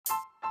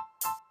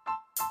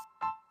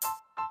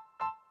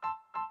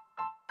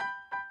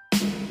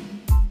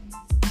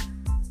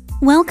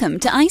Welcome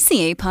to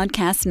ICA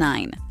Podcast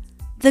 9.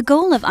 The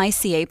goal of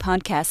ICA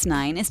Podcast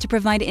 9 is to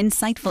provide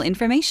insightful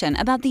information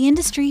about the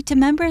industry to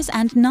members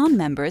and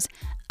non-members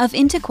of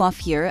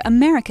Intercoiffure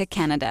America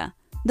Canada,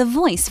 the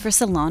voice for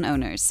salon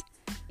owners.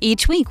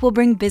 Each week we'll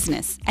bring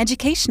business,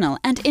 educational,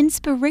 and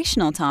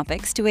inspirational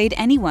topics to aid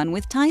anyone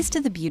with ties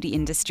to the beauty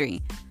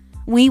industry.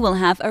 We will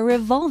have a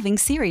revolving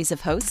series of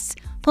hosts,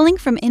 pulling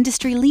from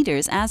industry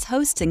leaders as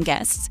hosts and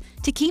guests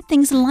to keep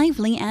things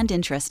lively and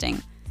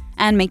interesting,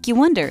 and make you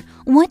wonder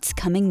what's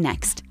coming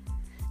next.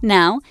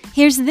 Now,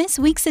 here's this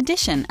week's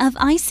edition of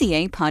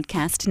ICA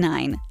Podcast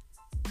 9.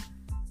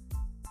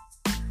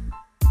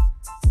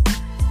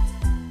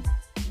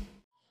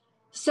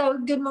 So,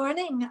 good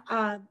morning,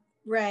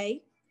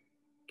 Ray.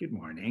 Good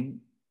morning.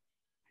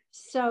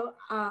 So,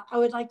 I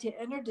would like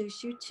to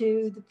introduce you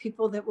to the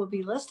people that will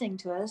be listening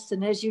to us.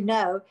 And as you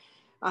know,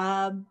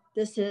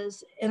 this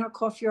is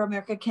Intercoiffure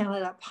America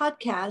Canada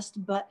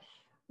podcast, but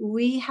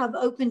we have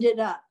opened it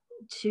up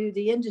to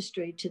the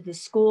industry, to the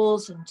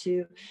schools, and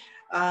to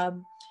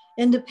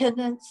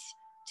independents,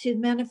 to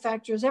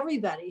manufacturers,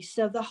 everybody.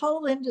 So the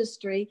whole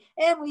industry,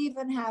 and we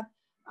even have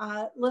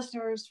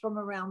listeners from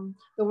around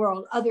the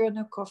world, other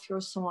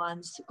Intercoiffure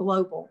salons,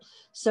 global.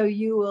 So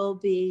you will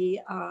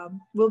be,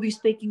 we'll be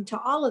speaking to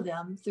all of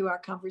them through our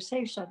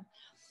conversation.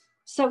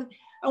 So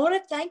I want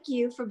to thank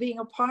you for being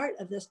a part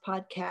of this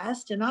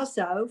podcast, and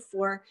also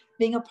for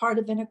being a part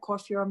of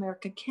Intercoiffure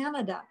America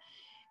Canada.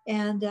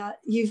 And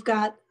you've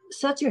got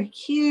such a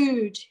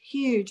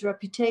huge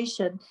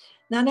reputation,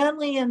 not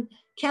only in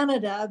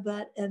Canada,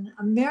 but in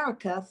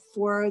America,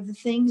 for the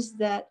things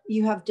that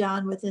you have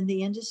done within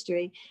the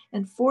industry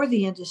and for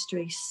the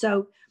industry.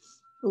 So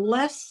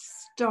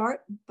let's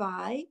start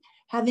by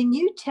having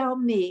you tell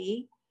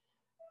me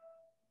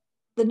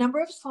the number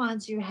of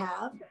salons you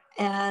have.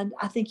 And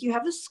I think you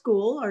have a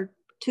school or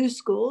two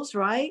schools,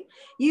 right?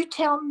 You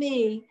tell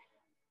me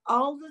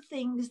all the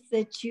things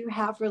that you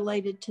have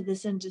related to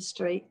this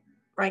industry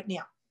right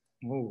now.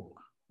 Oh,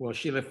 well,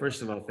 Sheila,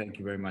 first of all, thank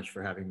you very much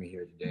for having me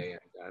here today.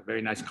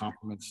 Very nice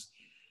compliments.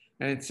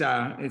 And it's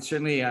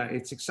certainly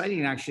it's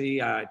exciting actually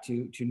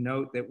to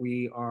note that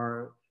we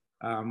are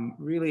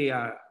really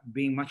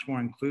being much more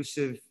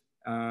inclusive,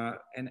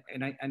 and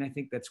I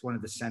think that's one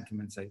of the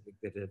sentiments I think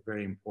that is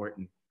very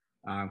important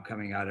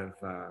coming out of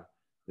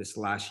this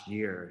last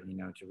year. You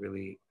know, to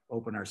really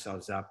open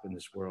ourselves up in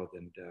this world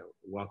and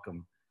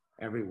welcome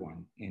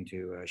everyone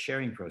into a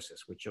sharing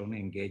process, which only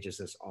engages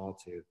us all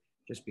to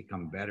just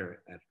become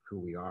better at who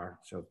we are.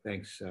 So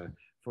thanks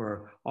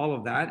for all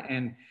of that.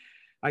 And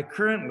I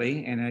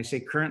currently, and I say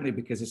currently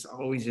because it's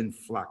always in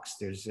flux.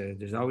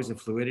 There's always a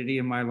fluidity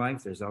in my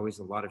life. There's always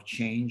a lot of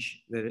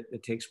change that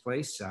takes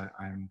place.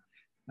 I've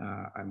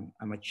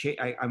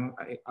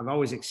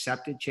always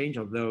accepted change,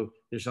 although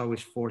there's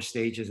always 4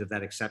 stages of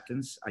that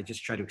acceptance. I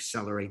just try to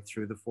accelerate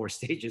through the 4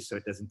 stages so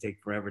it doesn't take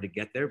forever to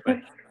get there.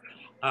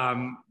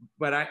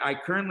 But I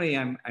currently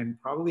I'm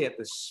probably at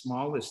the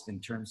smallest in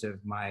terms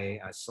of my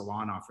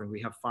salon offering.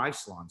 We have 5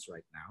 salons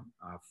right now,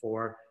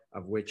 4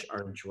 of which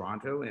are in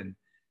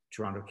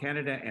Toronto,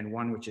 Canada, and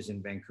 1 which is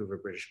in Vancouver,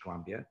 British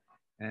Columbia.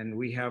 And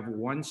we have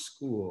 1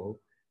 school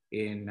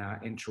in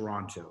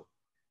Toronto,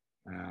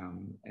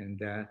 and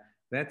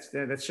that's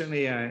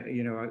certainly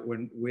you know,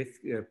 when with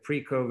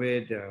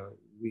pre-COVID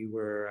we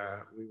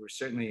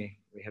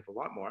had a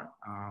lot more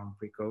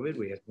pre-COVID.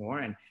 We had more,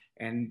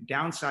 and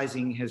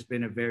downsizing has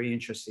been a very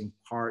interesting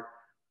part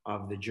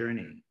of the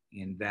journey,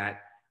 in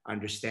that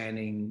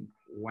understanding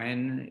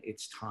when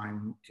it's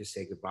time to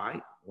say goodbye,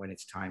 when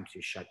it's time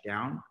to shut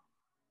down,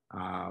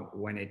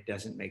 when it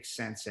doesn't make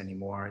sense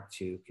anymore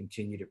to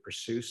continue to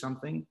pursue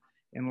something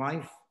in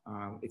life.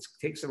 It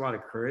takes a lot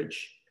of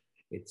courage.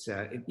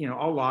 You know,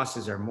 all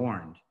losses are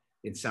mourned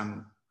in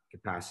some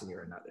capacity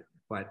or another,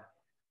 but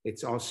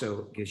it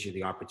also gives you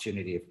the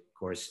opportunity, of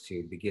course,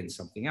 to begin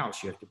something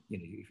else. You have to, you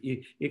know,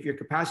 if your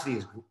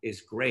capacity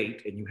is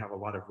great and you have a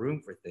lot of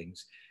room for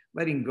things,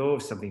 letting go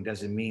of something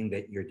doesn't mean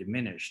that you're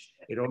diminished.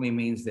 It only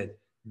means that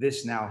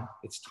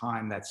it's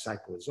time, that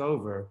cycle is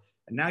over,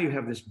 and now you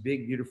have this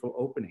big, beautiful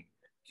opening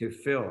to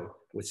fill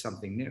with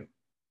something new.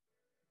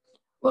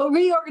 Well,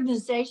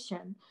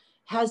 reorganization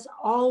has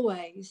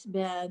always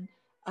been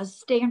a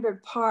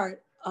standard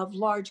part of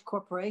large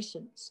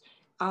corporations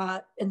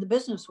in the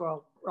business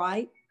world,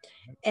 right?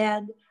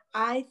 And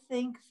I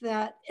think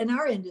that in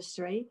our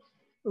industry,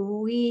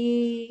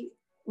 we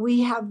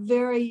have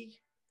very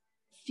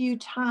few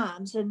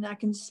times, and I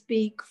can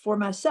speak for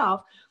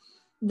myself,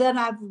 that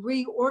I've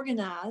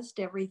reorganized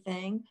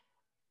everything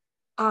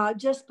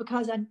just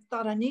because I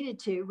thought I needed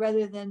to,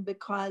 rather than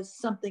because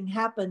something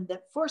happened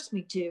that forced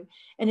me to,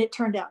 and it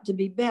turned out to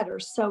be better.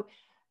 So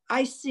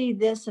I see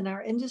this in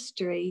our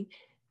industry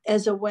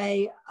as a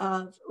way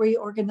of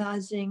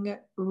reorganizing,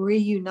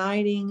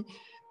 reuniting,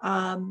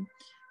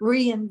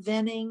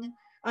 reinventing.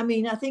 I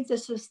mean, I think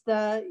this is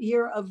the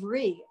year of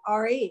RE,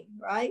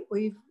 right?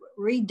 We've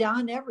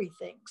redone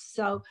everything.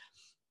 So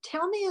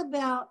tell me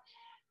about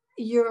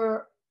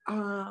your,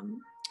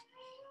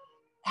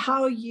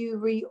 how you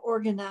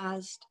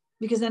reorganized,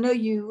 because I know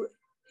you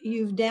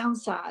you've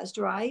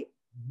downsized, right?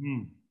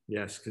 Mm-hmm.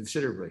 Yes,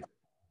 considerably.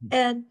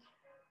 And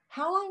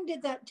how long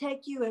did that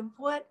take you, and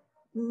what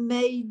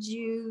made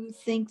you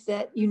think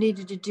that you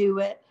needed to do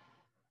it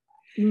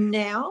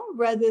now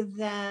rather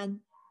than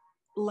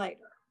later?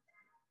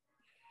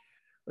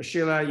 Well,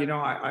 Sheila, you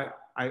know,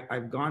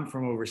 I've gone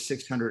from over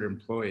 600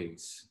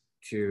 employees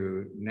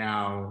to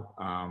now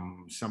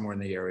somewhere in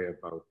the area of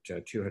about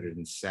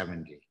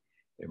 270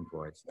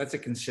 employees. That's a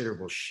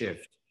considerable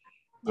shift.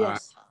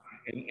 Yes.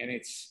 And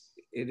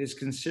it is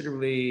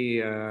considerably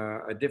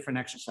a different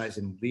exercise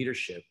in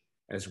leadership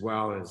as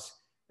well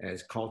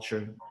as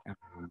culture.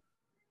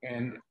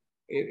 And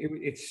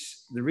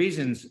it's the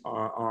reasons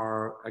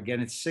are again,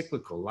 it's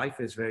cyclical.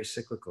 Life is very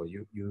cyclical.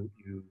 You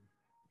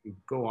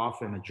go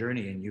off on a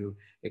journey and you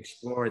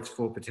explore its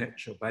full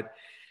potential. But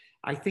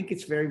I think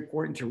it's very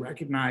important to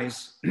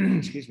recognize,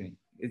 excuse me,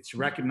 it's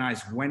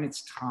recognize when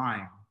it's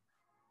time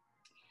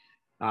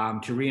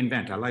to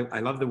reinvent. I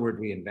love the word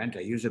reinvent.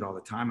 I use it all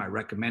the time. I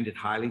recommend it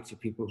highly to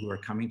people who are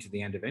coming to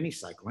the end of any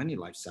cycle, any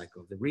life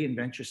cycle, to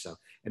reinvent yourself.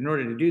 In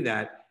order to do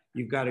that,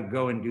 you've got to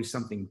go and do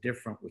something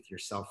different with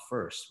yourself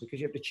first, because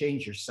you have to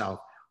change yourself.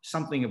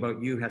 Something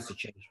about you has to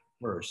change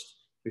first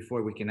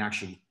before we can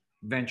actually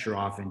venture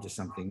off into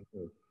something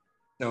new.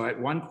 So at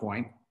one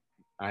point,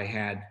 I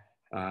had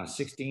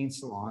 16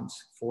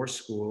 salons, 4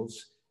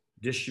 schools,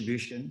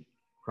 distribution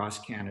across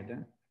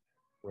Canada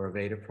for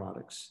Aveda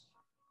products,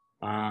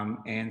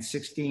 and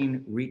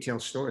 16 retail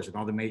stores in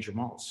all the major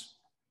malls.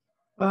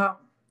 Wow,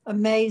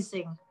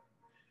 amazing.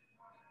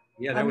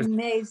 Yeah, that was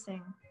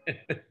amazing.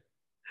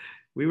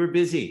 We were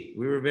busy.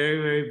 We were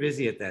very, very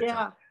busy at that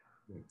time.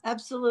 Yeah,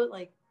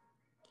 absolutely.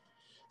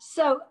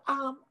 So,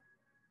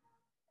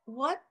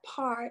 what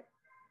part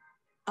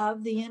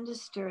of the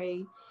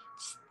industry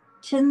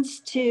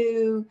tends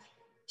to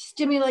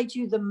stimulate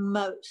you the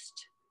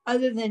most,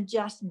 other than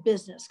just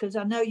business? Because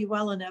I know you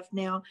well enough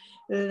now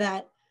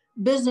that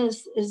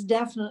business is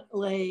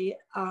definitely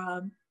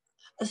a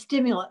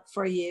stimulant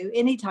for you,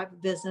 any type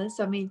of business.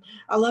 I mean,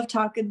 I love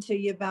talking to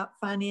you about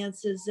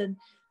finances and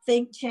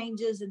think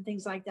changes and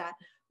things like that.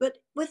 But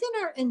within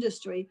our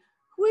industry,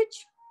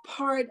 which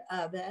part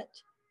of it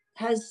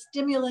has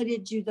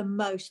stimulated you the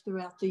most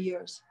throughout the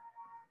years?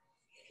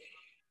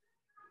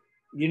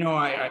 You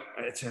know,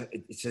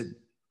 it's a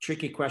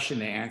tricky question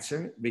to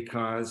answer,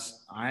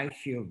 because I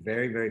feel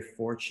very, very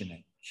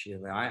fortunate,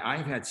 Sheila.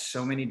 I've had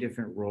so many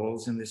different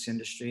roles in this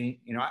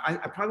industry. You know, I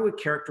probably would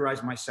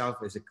characterize myself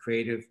as a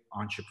creative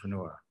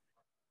entrepreneur.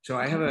 So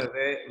I have a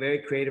very, very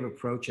creative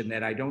approach in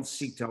that I don't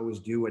seek to always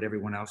do what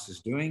everyone else is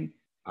doing.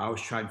 I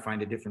always try and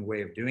find a different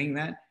way of doing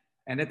that.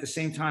 And at the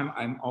same time,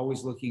 I'm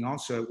always looking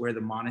also at where the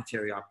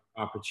monetary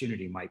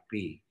opportunity might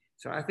be.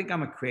 So I think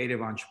I'm a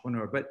creative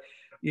entrepreneur. But,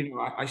 you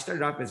know, I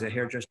started off as a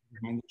hairdresser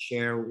behind the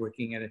chair,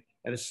 working at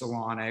a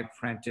salon. I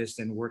apprenticed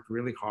and worked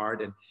really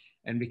hard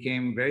and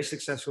became very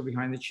successful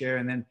behind the chair,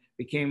 and then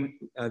became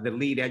the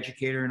lead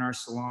educator in our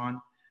salon,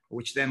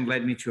 which then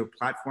led me to a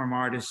platform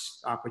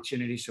artist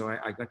opportunity. So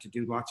I got to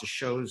do lots of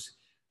shows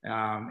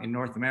in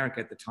North America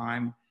at the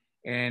time.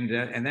 And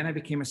then I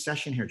became a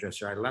session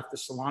hairdresser. I left the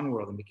salon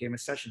world and became a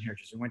session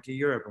hairdresser. Went to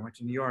Europe and went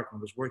to New York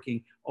and was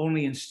working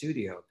only in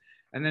studio.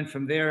 And then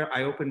from there,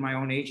 I opened my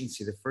own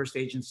agency, the first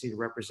agency to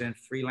represent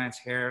freelance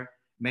hair,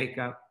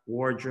 makeup,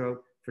 wardrobe,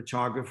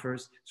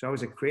 photographers. So I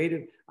was a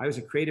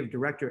creative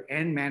director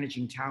and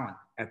managing talent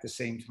at the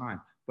same time,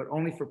 but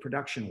only for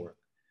production work.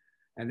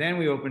 And then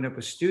we opened up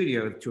a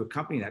studio to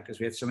accompany that,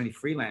 because we had so many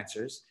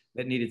freelancers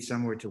that needed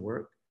somewhere to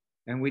work.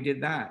 And we did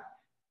that.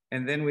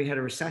 And then we had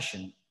a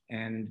recession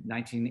in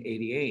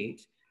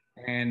 1988.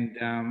 And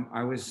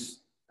I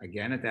was,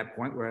 again, at that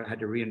point where I had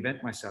to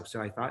reinvent myself.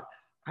 So I thought,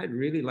 I'd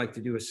really like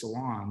to do a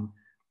salon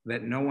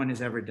that no one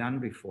has ever done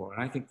before.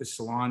 And I think the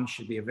salon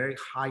should be a very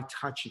high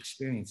touch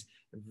experience,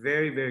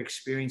 very, very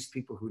experienced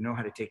people who know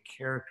how to take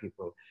care of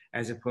people,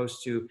 as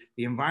opposed to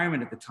the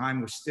environment at the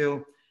time was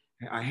still,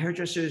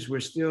 hairdressers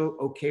were still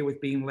okay with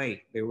being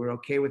late. They were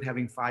okay with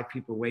having 5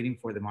 people waiting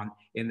for them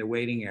in the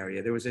waiting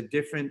area. There was a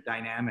different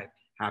dynamic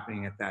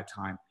happening at that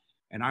time.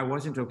 And I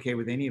wasn't okay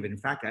with any of it. In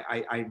fact,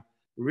 I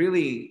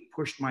really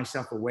pushed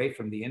myself away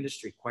from the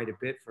industry quite a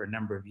bit for a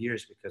number of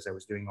years, because I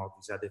was doing all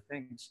these other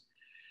things.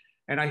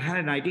 And I had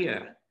an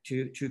idea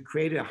to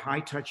create a high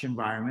touch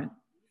environment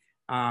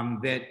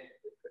that,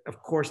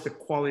 of course, the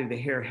quality of the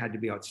hair had to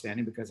be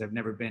outstanding, because I've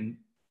never been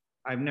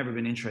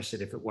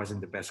interested if it wasn't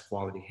the best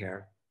quality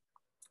hair.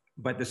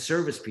 But the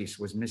service piece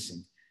was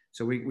missing.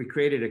 So we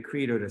created a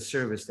credo to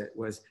service that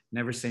was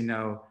never say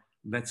no.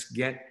 Let's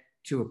get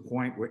to a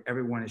point where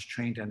everyone is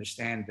trained to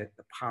understand that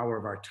the power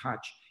of our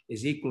touch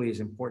is equally as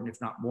important, if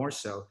not more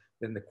so,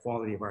 than the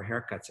quality of our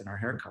haircuts and our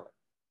hair color.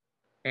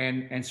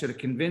 And so to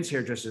convince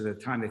hairdressers at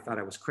the time, they thought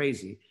I was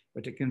crazy,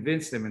 but to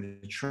convince them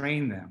and to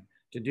train them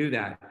to do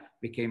that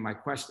became my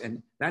quest.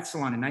 And that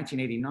salon in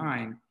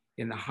 1989,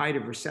 in the height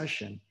of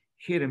recession,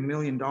 hit $1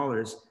 million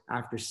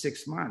after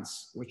 6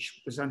 months,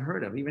 which was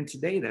unheard of. Even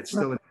today, that's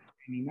still a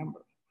tiny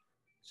number.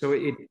 So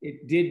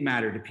it did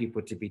matter to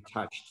people to be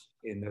touched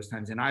in those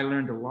times. And I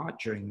learned a lot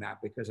during that,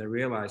 because I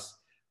realized,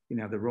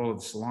 the role of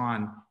the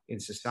salon in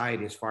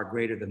society is far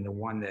greater than the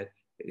one that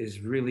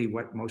is really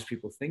what most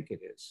people think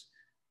it is.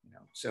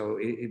 So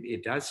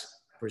it does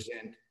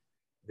present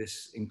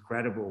this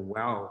incredible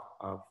well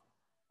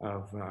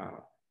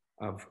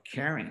of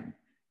caring,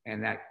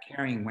 and that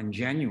caring, when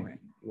genuine,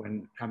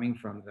 when coming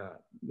from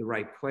the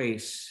right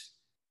place,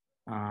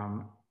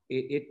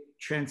 it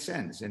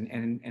transcends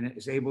and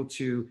is able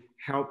to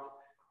help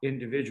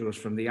individuals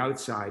from the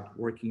outside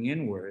working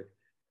inward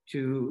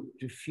to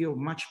feel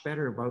much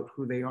better about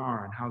who they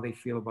are and how they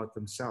feel about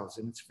themselves.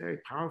 And it's very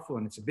powerful,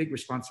 and it's a big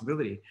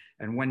responsibility.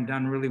 And when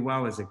done really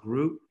well as a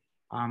group,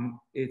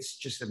 it's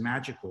just a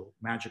magical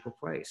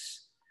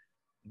place.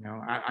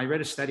 I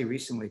read a study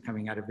recently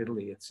coming out of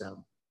Italy.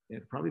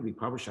 It'll probably be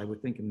published, I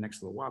would think, in the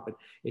next little while, but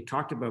it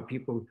talked about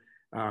people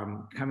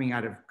coming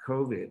out of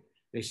COVID.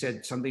 They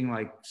said something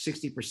like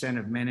 60%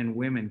 of men and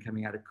women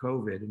coming out of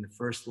COVID in the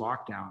first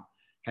lockdown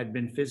had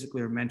been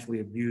physically or mentally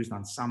abused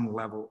on some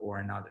level or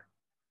another.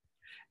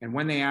 And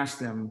when they asked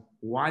them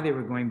why they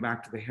were going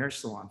back to the hair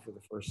salon for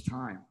the first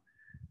time,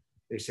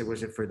 they said,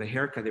 was it for the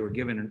haircut? They were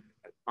given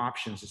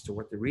options as to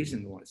what the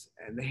reason was.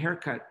 And the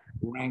haircut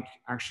ranked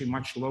actually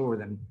much lower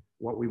than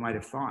what we might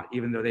have thought,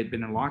 even though they'd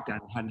been in lockdown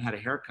and hadn't had a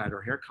haircut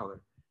or hair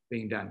color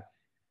being done.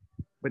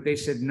 But they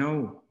said,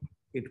 no,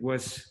 it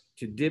was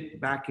to dip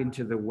back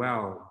into the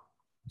well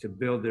to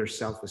build their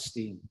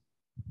self-esteem.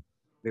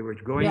 They were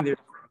going there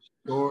to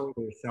restore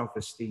their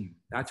self-esteem.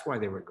 That's why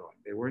they were going.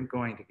 They weren't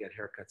going to get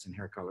haircuts and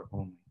hair color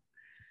only.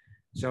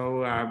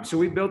 So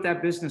we built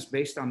that business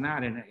based on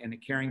that, and a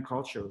caring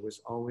culture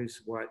was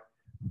always what,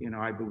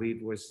 I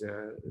believed was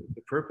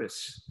the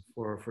purpose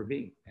for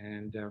being.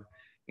 And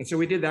so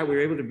we did that. We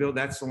were able to build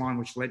that salon,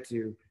 which led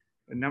to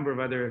a number of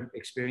other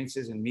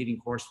experiences, and meeting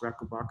Horst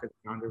Rechelbacher, the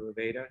founder of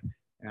Aveda,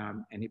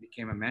 and he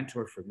became a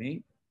mentor for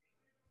me.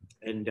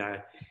 And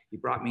he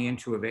brought me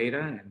into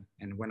Aveda,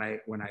 and when I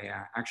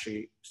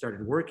actually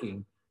started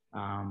working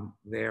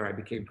there, I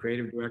became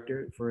creative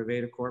director for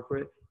Aveda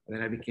Corporate, and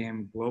then I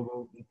became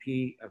global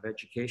VP of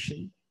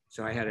education.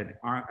 So I had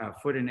a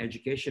foot in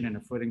education and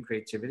a foot in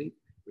creativity,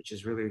 which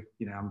is really,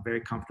 I'm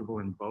very comfortable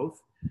in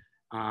both,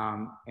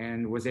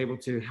 and was able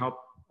to help,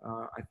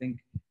 I think,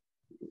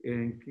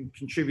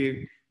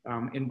 contribute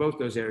in both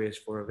those areas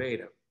for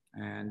Aveda.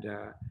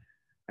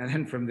 And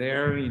then from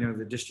there,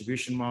 the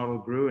distribution model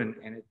grew, and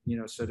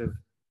it, sort of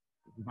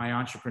my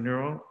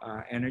entrepreneurial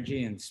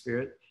energy and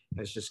spirit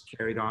has just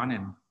carried on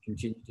and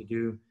continued to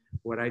do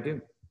what I do.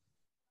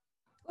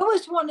 What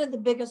was one of the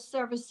biggest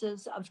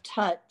services of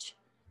touch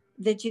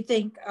that you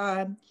think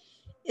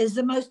is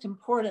the most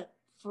important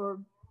for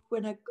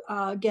when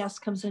a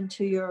guest comes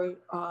into your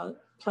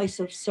place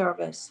of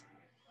service?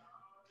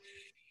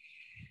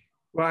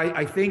 Well,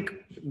 I think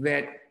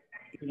that,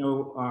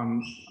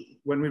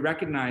 when we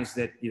recognize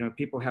that,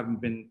 people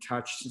haven't been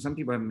touched, some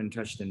people haven't been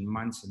touched in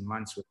months and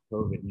months with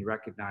COVID, and you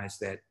recognize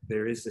that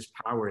there is this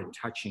power in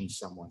touching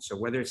someone. So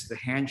whether it's the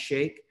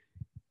handshake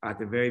at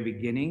the very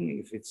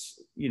beginning, if it's,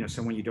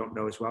 someone you don't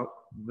know as well,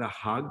 the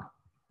hug,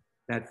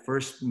 that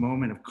first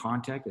moment of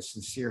contact, a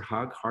sincere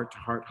hug, heart to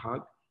heart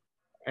hug,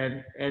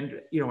 and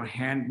a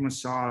hand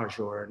massage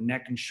or a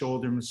neck and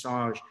shoulder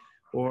massage,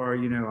 or,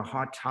 a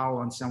hot towel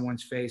on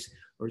someone's face,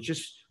 or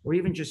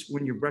even just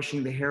when you're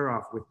brushing the hair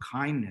off with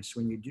kindness,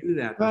 when you do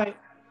that, right,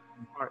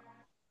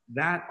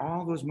 that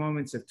all those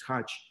moments of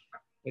touch,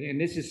 and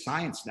this is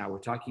science now. We're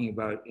talking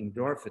about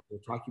endorphins. We're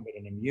talking about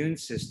an immune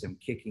system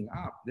kicking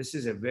up. This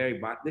is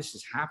this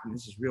is happening.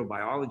 This is real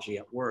biology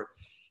at work,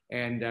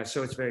 and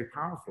so it's very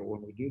powerful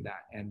when we do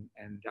that. And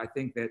I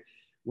think that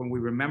when we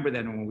remember that,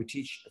 and when we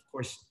teach, of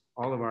course,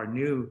 all of our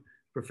new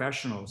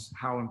professionals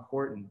how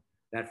important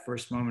that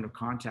first moment of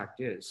contact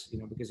is,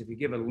 because if you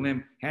give a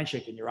limp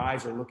handshake and your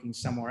eyes are looking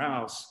somewhere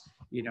else,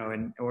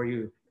 or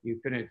you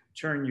kind of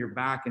turn your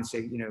back and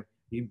say,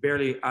 you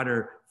barely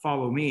utter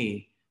 "follow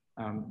me."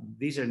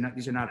 These are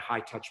not high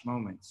touch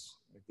moments.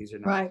 These are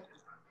not. Right.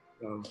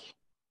 So.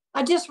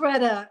 I just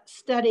read a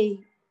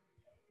study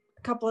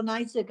a couple of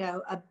nights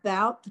ago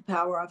about the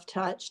power of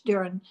touch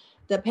during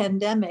the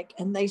pandemic,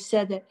 and they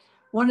said that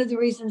one of the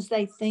reasons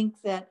they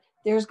think that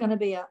there's going to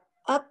be a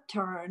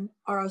upturn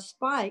or a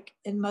spike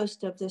in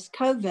most of this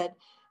COVID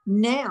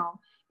now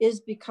is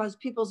because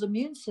people's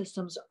immune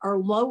systems are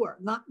lower,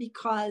 not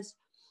because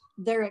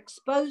they're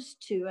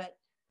exposed to it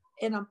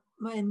in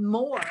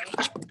more,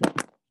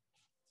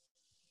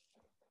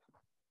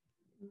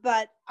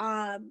 but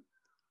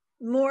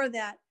more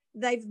that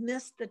they've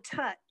missed the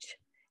touch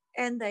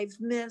and they've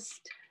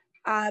missed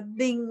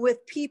being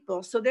with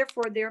people. So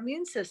therefore their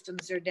immune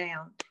systems are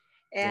down.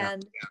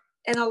 And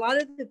a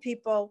lot of the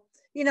people,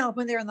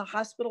 when they're in the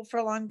hospital for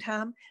a long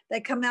time, they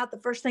come out, the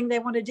first thing they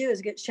want to do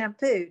is get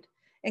shampooed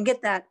and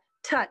get that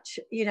touch.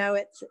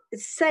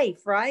 It's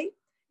safe, right?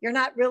 You're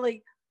not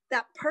really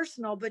that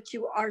personal, but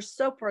you are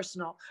so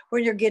personal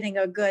when you're getting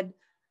a good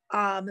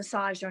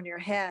massage on your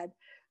head.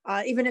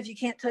 Even if you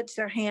can't touch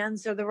their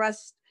hands or the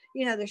rest,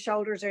 their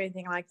shoulders or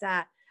anything like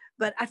that.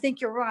 But I think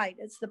you're right.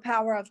 It's the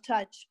power of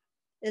touch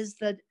is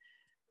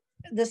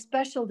the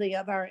specialty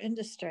of our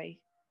industry.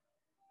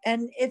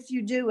 And if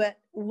you do it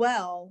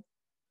well,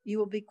 you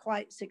will be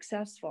quite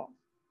successful.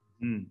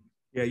 Mm.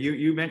 Yeah,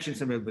 you mentioned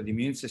something about the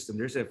immune system.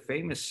 There's a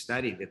famous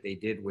study that they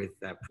did with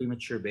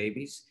premature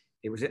babies.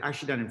 It was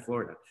actually done in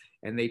Florida.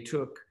 And they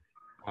took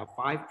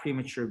 5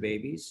 premature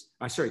babies,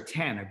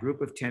 10, a group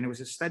of 10. It was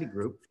a study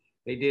group.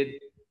 They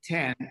did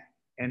 10,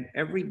 and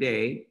every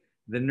day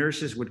the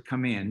nurses would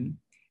come in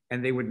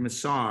and they would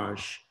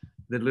massage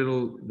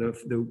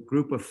the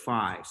group of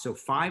 5. So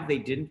 5 they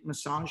didn't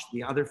massage,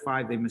 the other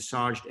 5 they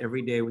massaged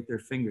every day with their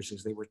fingers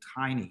because they were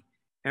tiny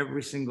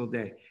every single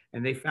day.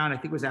 And they found, I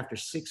think it was after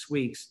 6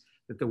 weeks,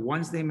 that the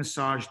ones they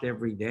massaged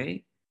every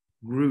day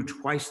grew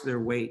twice their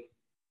weight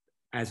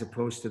as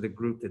opposed to the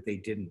group that they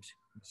didn't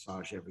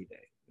massage every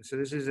day. So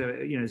this is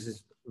this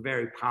is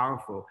very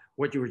powerful.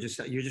 What you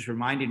just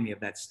reminded me of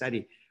that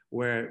study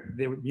where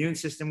the immune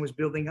system was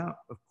building up.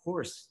 Of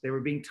course, they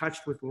were being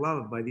touched with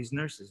love by these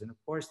nurses. And of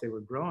course they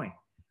were growing,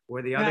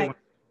 where the other ones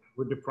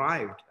were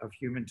deprived of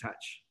human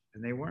touch,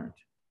 and they weren't.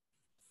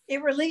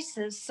 It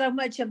releases so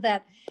much of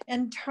that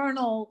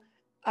internal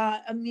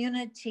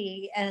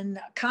immunity and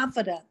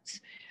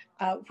confidence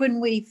when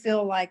we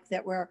feel like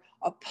that we're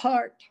a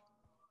part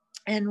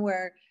and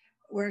we're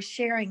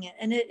sharing it.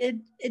 And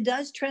it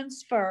does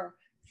transfer.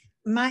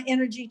 My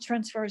energy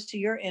transfers to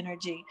your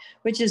energy,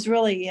 which is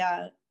really,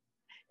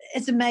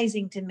 it's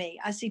amazing to me.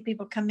 I see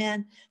people come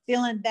in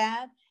feeling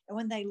bad, and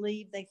when they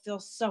leave, they feel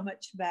so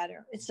much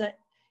better. It's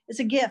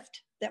a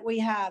gift that we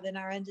have in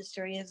our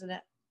industry, isn't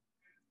it?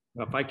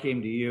 Well, if I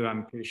came to you,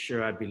 I'm pretty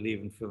sure I'd be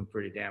leaving feeling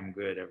pretty damn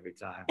good every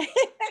time.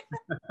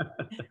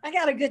 I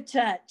got a good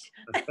touch.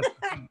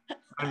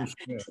 I'm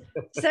sure.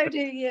 So do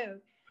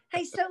you.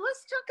 Hey, so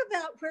let's talk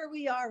about where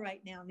we are right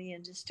now in the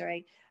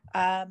industry.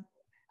 I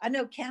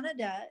know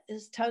Canada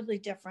is totally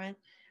different.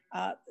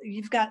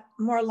 You've got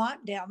more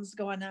lockdowns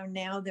going on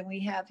now than we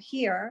have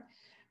here.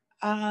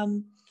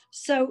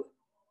 So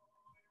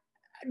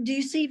do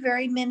you see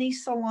very many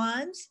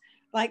salons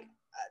like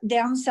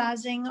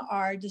downsizing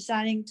or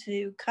deciding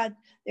to cut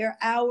their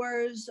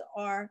hours,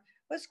 or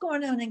what's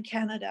going on in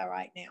Canada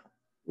right now?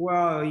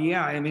 Well,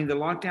 yeah, I mean, the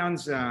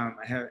lockdowns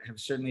have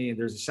certainly,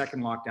 there's a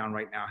second lockdown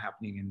right now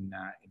happening in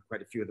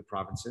quite a few of the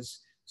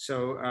provinces.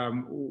 So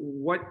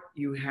what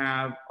you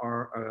have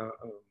are,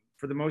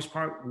 for the most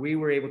part, we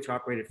were able to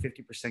operate at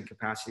 50%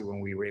 capacity when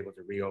we were able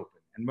to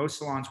reopen. And most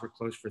salons were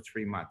closed for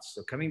 3 months.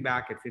 So coming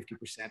back at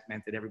 50%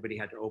 meant that everybody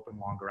had to open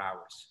longer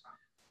hours,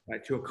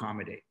 right, to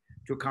accommodate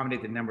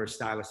the number of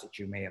stylists that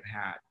you may have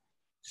had.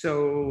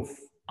 So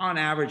on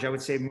average, I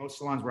would say most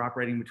salons were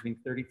operating between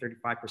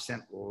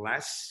 30-35%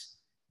 less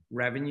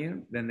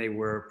revenue than they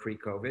were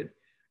pre-COVID.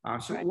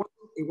 So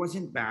it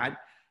wasn't bad.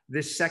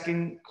 This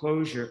second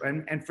closure,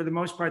 and for the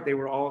most part, they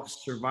were all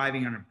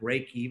surviving on a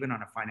break even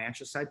on a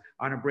financial side,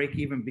 on a break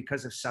even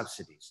because of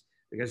subsidies,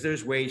 because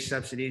there's wage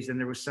subsidies and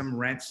there was some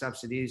rent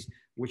subsidies,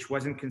 which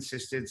wasn't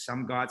consistent.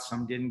 Some got,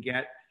 some didn't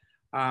get.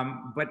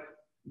 But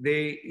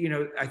they,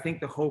 I think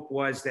the hope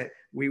was that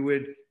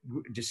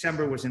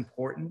December was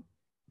important,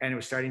 and it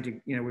was starting to,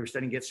 we were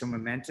starting to get some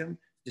momentum.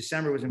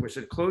 December was important.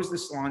 So to close the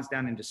salons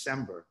down in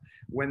December,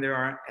 when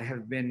there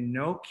have been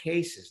no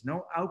cases,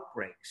 no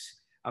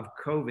outbreaks of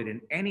COVID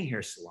in any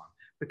hair salon,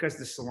 because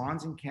the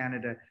salons in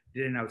Canada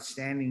did an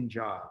outstanding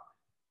job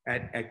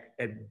at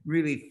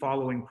really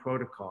following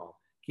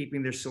protocol,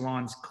 keeping their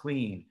salons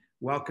clean,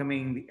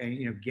 welcoming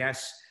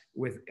guests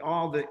with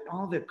all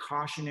the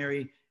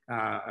cautionary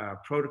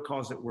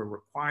protocols that were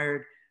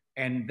required,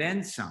 and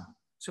then some.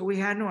 So we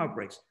had no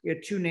outbreaks. We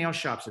had 2 nail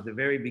shops at the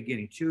very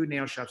beginning, 2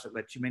 nail shops that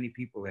let too many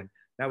people in.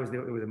 It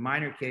was a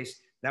minor case.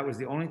 That was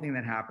the only thing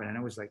that happened. And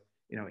it was like,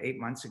 8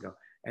 months ago.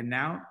 And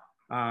now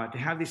to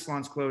have these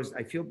salons closed,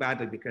 I feel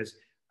badly, because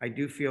I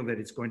do feel that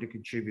it's going to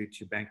contribute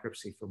to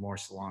bankruptcy for more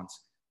salons.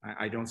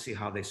 I don't see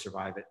how they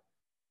survive it.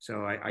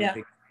 So I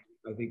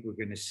think we're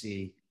going to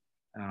see,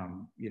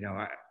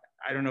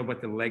 I don't know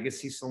about the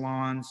legacy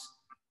salons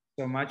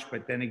so much,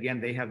 but then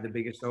again, they have the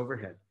biggest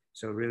overhead.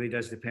 So it really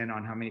does depend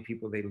on how many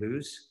people they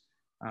lose.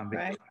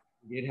 Right.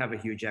 We did have a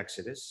huge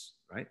exodus,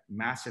 right?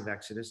 Massive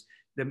exodus.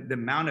 The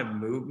amount of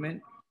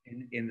movement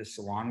in the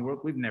salon world,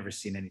 we've never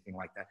seen anything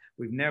like that.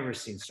 We've never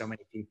seen so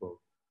many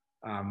people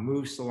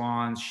move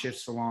salons, shift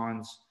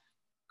salons,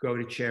 go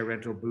to chair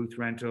rental, booth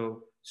rental,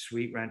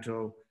 suite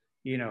rental.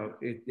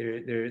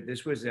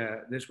 This was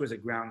a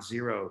ground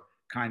zero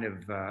kind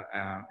of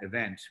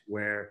event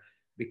where,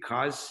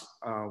 because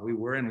we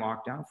were in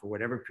lockdown for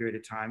whatever period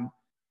of time,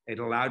 it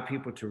allowed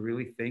people to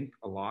really think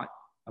a lot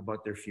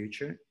about their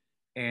future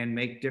and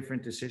make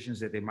different decisions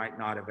that they might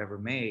not have ever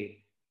made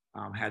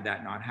had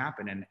that not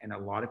happened. And a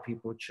lot of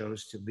people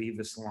chose to leave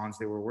the salons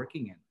they were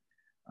working in.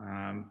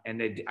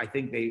 I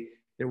think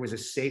there was a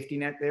safety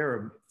net there,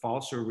 or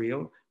false or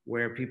real,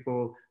 where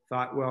people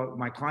thought, well,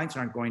 my clients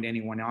aren't going to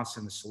anyone else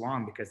in the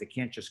salon because they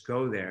can't just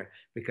go there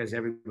because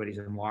everybody's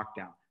in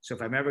lockdown. So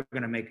if I'm ever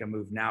going to make a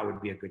move, now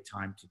would be a good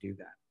time to do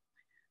that.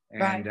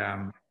 And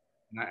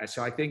Right.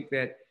 So I think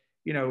that,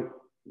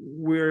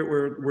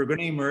 we're going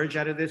to emerge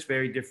out of this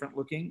very different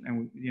looking,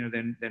 and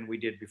than we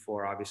did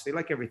before. Obviously,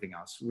 like everything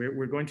else,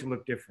 we're going to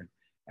look different.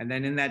 And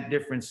then in that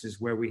difference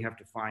is where we have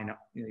to find,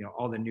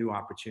 all the new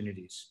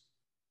opportunities,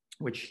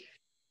 which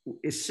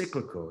is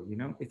cyclical.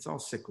 It's all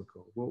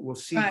cyclical. We'll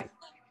see. Right.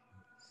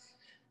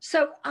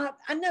 So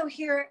I know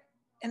here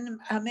in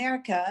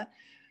America,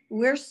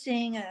 we're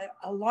seeing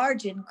a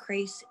large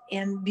increase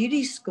in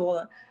beauty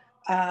school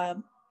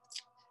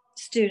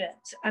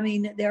students. I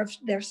mean,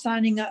 they're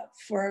signing up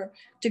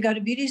to go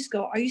to beauty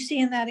school. Are you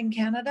seeing that in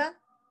Canada?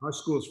 Our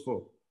school is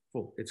full.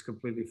 It's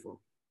completely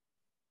full.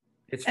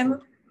 It's and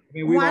full. I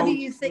mean, why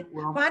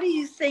do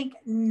you think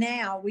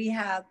now we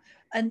have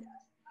an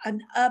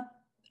up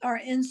or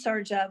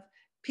insurge of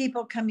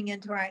people coming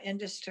into our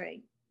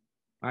industry?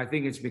 I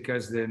think it's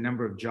because the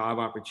number of job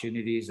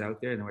opportunities out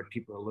there and what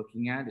people are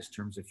looking at in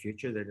terms of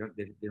future,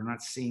 they're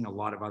not seeing a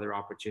lot of other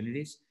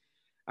opportunities.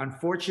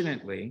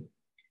 Unfortunately,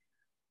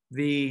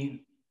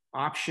 the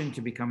option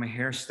to become a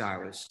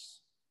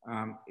hairstylist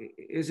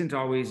isn't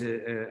always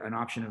an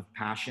option of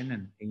passion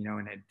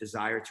and a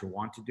desire to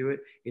want to do it.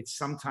 It's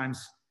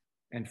sometimes,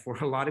 and for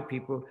a lot of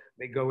people,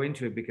 they go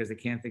into it because they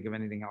can't think of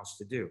anything else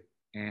to do.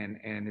 And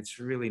it's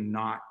really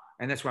not,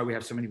 and that's why we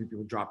have so many people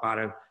who drop out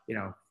of,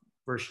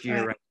 first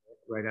year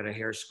right out of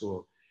hair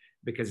school,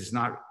 because it's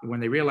not, when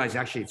they realize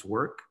actually it's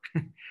work,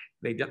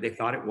 they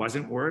thought it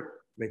wasn't work.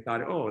 They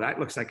thought, oh, that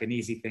looks like an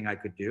easy thing I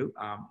could do.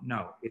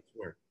 No, it's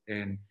work,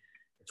 and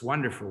it's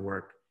wonderful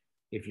work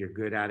if you're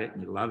good at it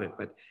and you love it.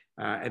 But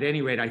at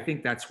any rate, I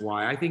think that's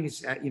why. I think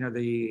it's,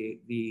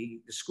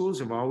 the schools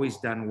have always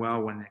done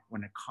well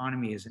when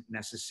economy isn't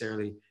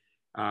necessarily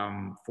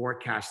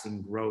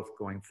forecasting growth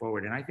going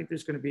forward. And I think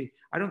there's going to be,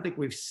 I don't think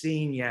we've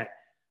seen yet,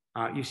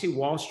 you see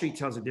Wall Street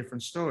tells a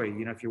different story.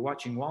 If you're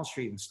watching Wall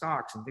Street and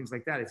stocks and things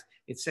like that,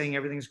 it's saying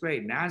everything's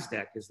great.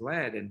 NASDAQ is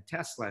led and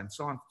Tesla and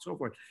so on and so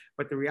forth.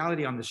 But the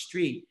reality on the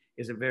street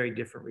is a very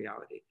different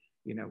reality.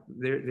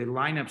 The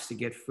lineups to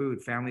get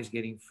food, families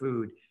getting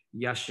food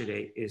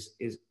yesterday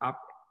is up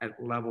at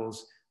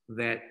levels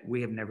that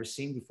we have never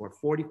seen before.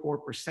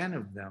 44%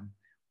 of them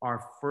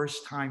are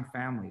first-time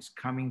families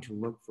coming to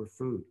look for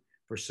food,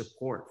 for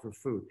support, for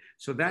food.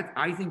 So that,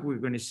 I think we're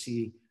going to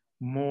see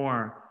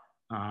more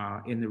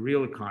in the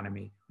real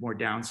economy, more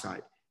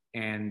downside.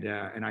 And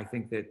I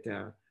think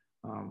that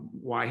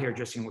why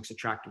hairdressing looks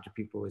attractive to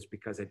people is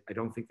because I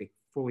don't think they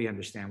fully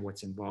understand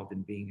what's involved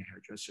in being a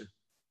hairdresser.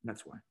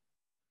 That's why.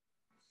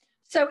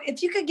 So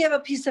if you could give a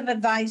piece of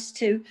advice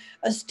to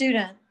a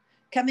student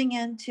coming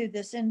into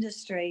this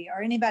industry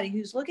or anybody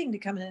who's looking to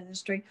come in the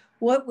industry,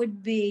 what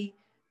would be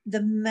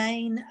the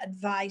main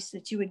advice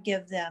that you would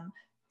give them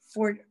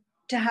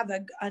to have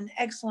an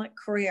excellent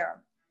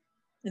career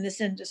in this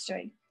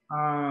industry?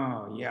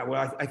 Oh, yeah.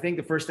 Well, I think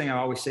the first thing I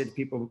always say to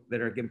people that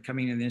are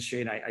coming in the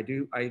industry, and I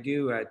do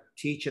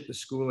teach at the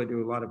school. I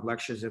do a lot of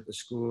lectures at the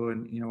school.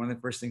 And, one of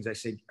the first things I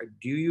say,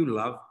 do you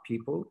love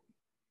people?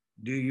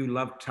 Do you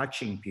love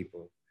touching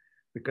people?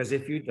 Because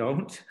if you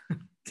don't,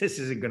 this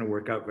isn't going to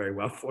work out very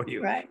well for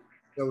you. Right.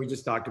 So we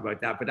just talked about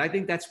that. But I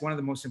think that's one of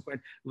the most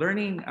important.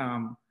 Learning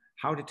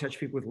how to touch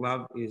people with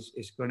love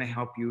is going to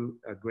help you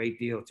a great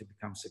deal to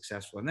become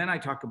successful. And then I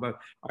talk about,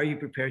 are you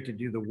prepared to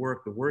do the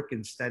work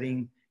in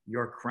studying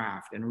your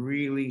craft and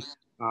really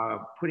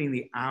putting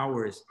the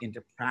hours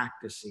into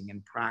practicing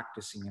and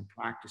practicing and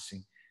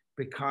practicing,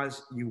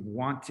 because you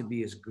want to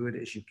be as good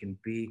as you can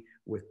be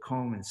with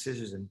comb and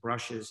scissors and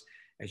brushes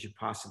as you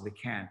possibly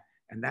can.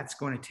 And that's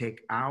going to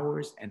take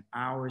hours and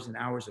hours and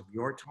hours of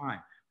your time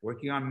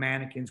working on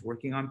mannequins,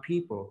 working on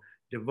people,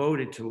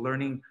 devoted to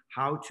learning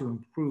how to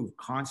improve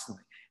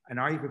constantly. And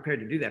are you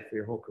prepared to do that for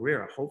your whole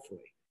career?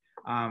 Hopefully.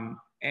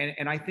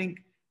 And I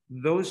think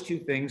those two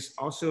things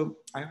also,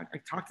 I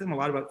talk to them a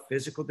lot about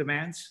physical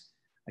demands.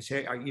 I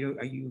say,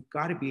 you've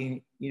got to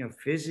be,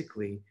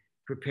 physically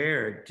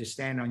prepared to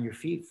stand on your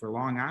feet for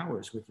long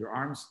hours with your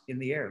arms in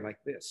the air like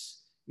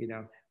this,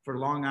 for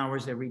long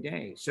hours every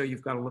day. So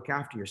you've got to look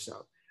after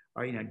yourself.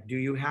 Or, do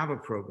you have a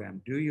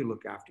program? Do you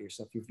look after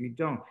yourself? If you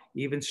don't,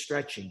 even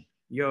stretching,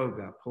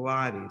 yoga,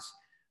 Pilates,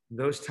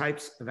 those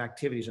types of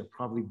activities are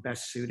probably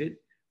best suited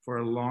for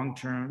a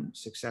long-term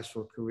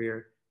successful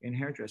career in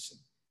hairdressing.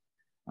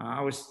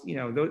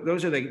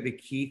 Those are the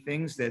key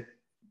things that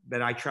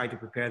I try to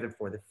prepare them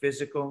for: the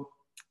physical,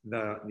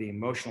 the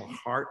emotional,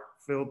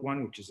 heart-filled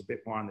one, which is a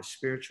bit more on the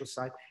spiritual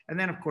side, and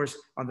then of course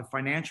on the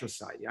financial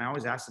side. I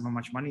always ask them how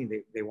much money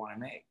they want to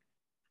make,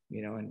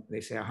 and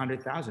they say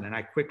 100,000, and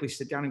I quickly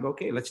sit down and go,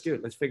 okay, let's do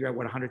it. Let's figure out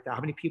what 100,000.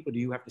 How many people do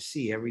you have to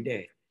see every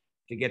day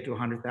to get to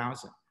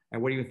 100,000?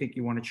 And what do you think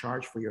you want to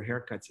charge for your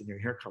haircuts and your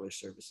hair color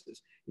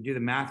services? You do the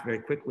math very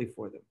quickly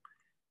for them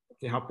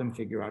to help them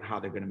figure out how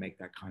they're going to make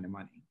that kind of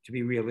money, to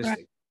be realistic.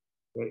 Right.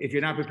 But if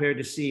you're not prepared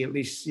to see at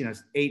least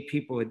 8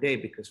 people a day,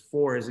 because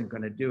 4 isn't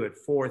going to do it,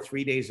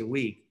 3 days a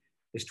week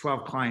is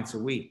 12 clients a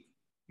week,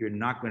 you're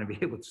not going to be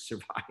able to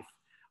survive.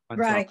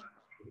 Right.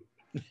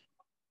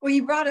 Well,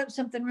 you brought up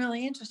something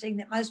really interesting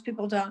that most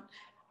people don't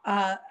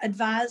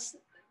advise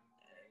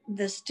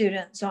the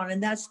students on,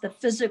 and that's the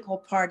physical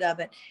part of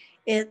it.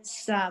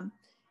 It's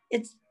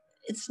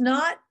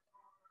not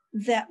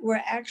that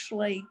we're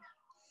actually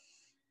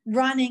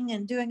running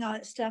and doing all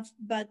that stuff,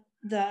 but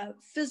the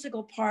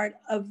physical part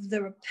of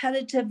the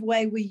repetitive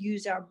way we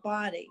use our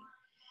body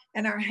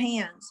and our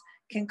hands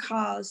can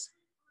cause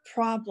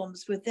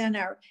problems within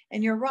our,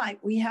 and you're right,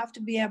 we have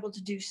to be able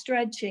to do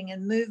stretching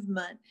and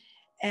movement.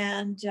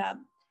 And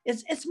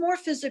it's more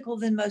physical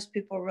than most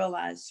people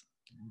realize.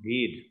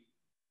 Indeed.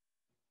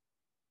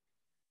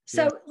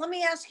 So Yeah. let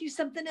me ask you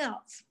something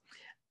else.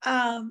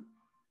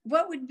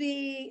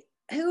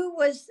 Who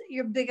was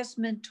your biggest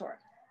mentor?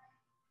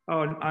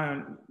 Oh,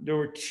 there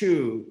were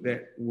two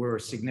that were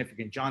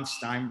significant. John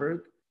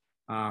Steinberg,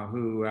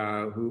 who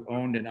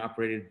owned and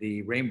operated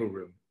the Rainbow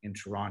Room in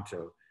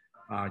Toronto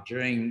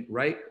during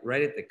right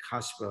at the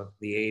cusp of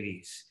the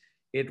 80s.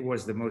 It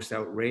was the most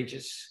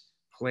outrageous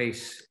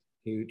place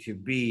to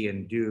be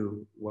and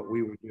do what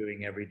we were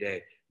doing every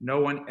day.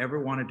 No one ever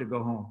wanted to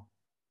go home.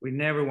 We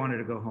never wanted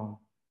to go home.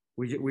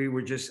 We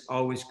were just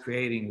always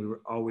creating. We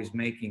were always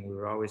making. We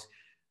were always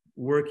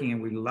working,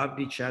 and we loved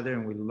each other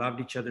and we loved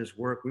each other's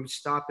work. We would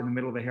stop in the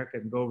middle of a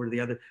haircut and go over to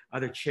the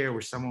other chair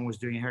where someone was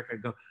doing a haircut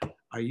and go,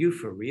 "Are you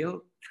for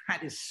real?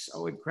 That is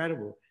so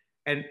incredible."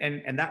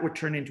 And that would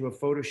turn into a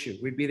photo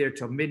shoot. We'd be there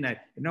till midnight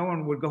and no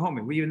one would go home.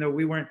 And even though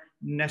we weren't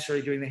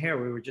necessarily doing the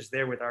hair, we were just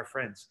there with our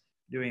friends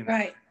doing that.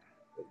 Right.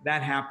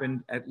 That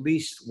happened at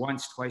least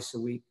once, twice a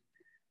week.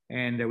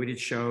 And we did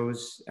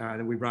shows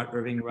that we brought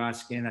Irving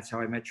Ruskin. That's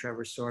how I met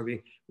Trevor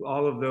Sorbie.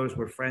 All of those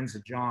were friends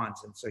of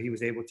John's. And so he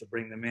was able to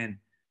bring them in.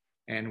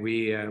 And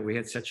we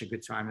had such a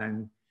good time.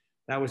 And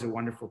that was a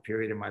wonderful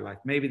period in my life.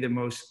 Maybe the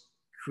most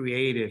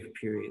creative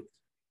period.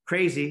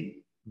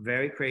 Crazy,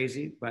 very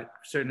crazy, but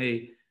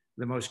certainly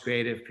the most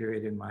creative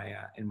period in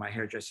my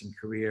hairdressing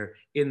career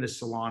in the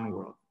salon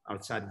world,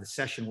 outside of the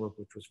session world,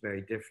 which was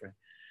very different.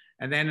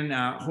 And then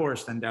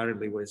Horst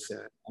undoubtedly was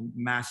a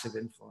massive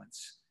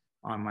influence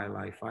on my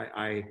life.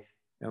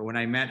 When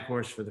I met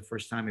Horst for the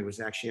first time, he was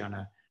actually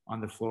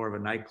on the floor of a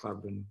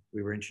nightclub, and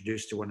we were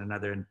introduced to one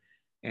another.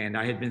 And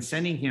I had been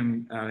sending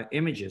him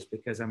images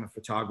because I'm a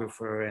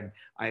photographer and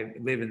I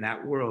live in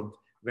that world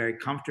very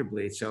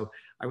comfortably. So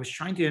I was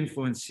trying to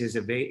influence his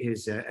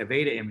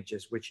Aveda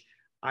images, which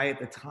I at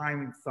the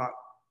time thought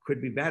could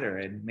be better,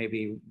 and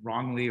maybe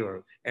wrongly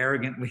or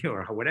arrogantly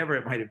or whatever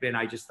it might have been.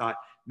 I just thought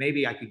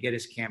maybe I could get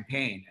his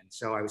campaign. And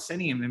so I was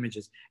sending him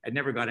images. I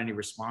never got any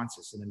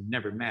responses and had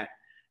never met.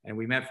 And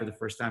we met for the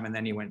first time. And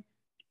then he went,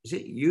 "Is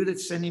it you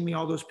that's sending me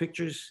all those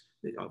pictures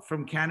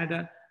from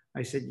Canada?"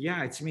 I said,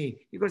 "Yeah, it's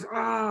me." He goes,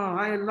 "Oh,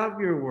 I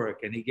love your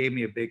work." And he gave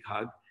me a big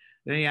hug.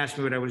 Then he asked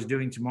me what I was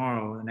doing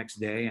tomorrow, the next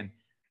day. And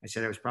I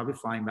said, I was probably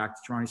flying back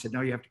to Toronto. He said,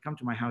 "No, you have to come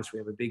to my house. We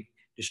have a big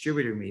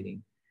distributor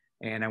meeting.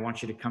 And I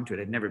want you to come to it."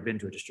 I'd never been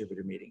to a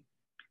distributor meeting.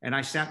 And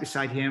I sat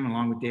beside him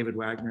along with David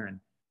Wagner and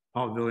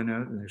Paul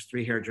Villeneuve, and there's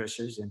 3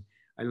 hairdressers. And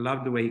I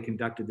loved the way he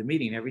conducted the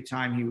meeting. Every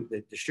time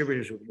the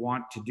distributors would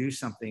want to do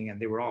something, and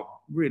they were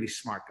all really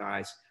smart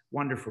guys,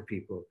 wonderful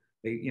people.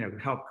 They,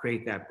 helped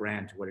create that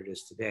brand to what it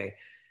is today.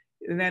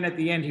 And then at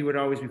the end, he would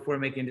always, before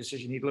making a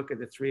decision, he'd look at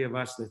the 3 of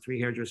us, the 3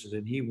 hairdressers,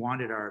 and he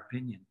wanted our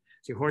opinion.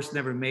 See, Horst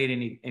never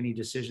made any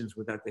decisions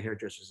without the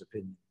hairdresser's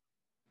opinion.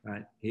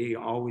 Right? He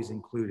always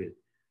included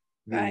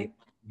the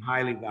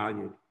highly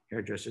valued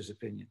hairdresser's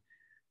opinion.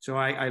 So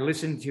I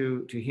listened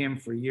to him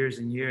for years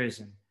and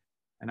years,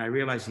 and I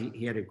realized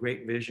he had a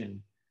great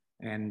vision.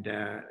 And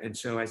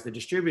so as the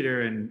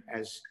distributor and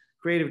as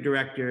creative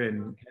director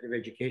and head of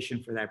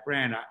education for that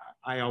brand,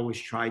 I always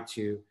tried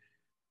to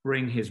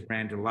bring his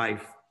brand to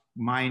life,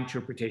 my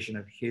interpretation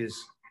of his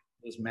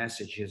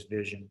message, his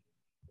vision.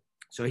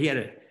 So he had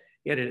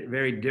a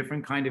very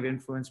different kind of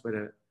influence, but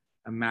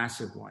a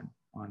massive one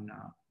on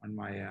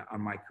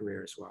my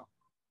career as well.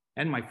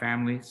 And my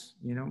families,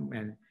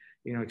 and,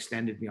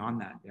 extended beyond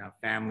that,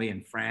 family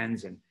and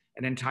friends and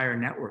an entire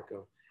network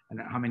of, and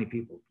how many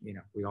people,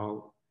 we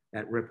all,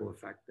 that ripple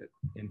effect that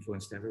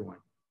influenced everyone.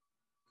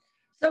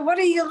 So what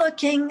are you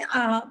looking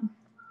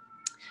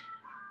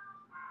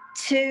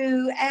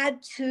to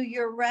add to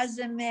your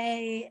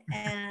resume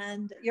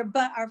and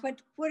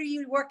what are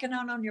you working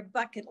on your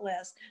bucket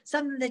list?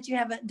 Something that you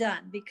haven't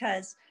done,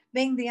 because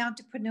being the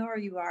entrepreneur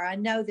you are, I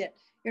know that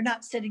you're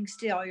not sitting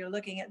still, you're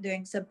looking at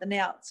doing something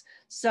else.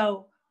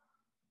 So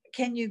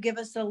can you give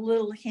us a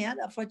little hint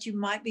of what you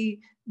might be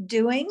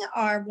doing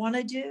or want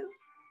to do?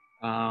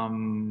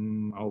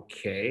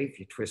 Okay, if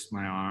you twist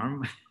my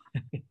arm.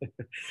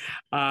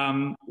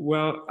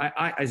 Well,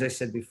 I, as I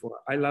said before,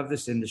 I love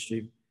this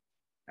industry.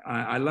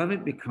 I love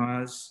it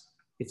because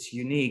it's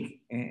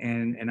unique,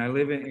 and I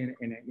live in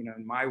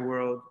my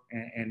world,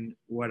 and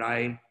what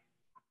I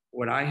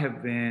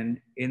have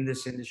been in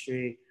this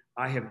industry,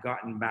 I have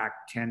gotten back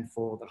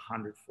tenfold,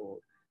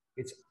 100-fold.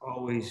 It's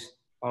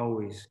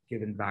always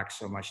given back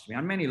so much to me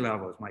on many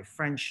levels. My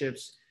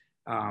friendships,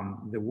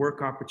 the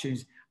work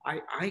opportunities.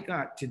 I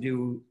got to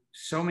do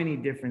so many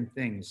different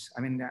things.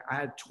 I mean, I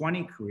had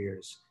 20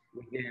 careers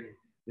within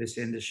this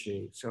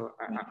industry. So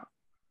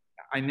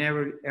I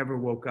never ever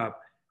woke up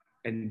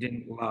and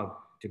didn't love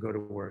to go to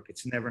work.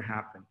 It's never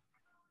happened.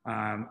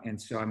 And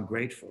so I'm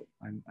grateful.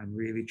 I'm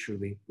really,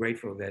 truly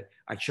grateful that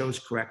I chose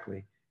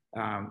correctly,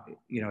 at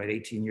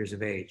 18 years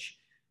of age.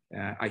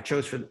 I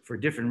chose for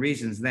different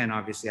reasons then.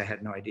 Obviously, I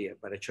had no idea,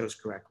 but I chose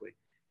correctly.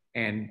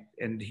 And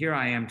here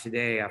I am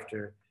today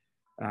after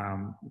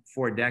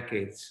 4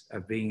 decades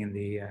of being in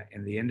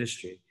the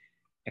industry.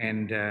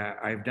 And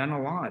I've done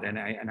a lot, and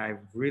I've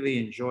really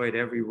enjoyed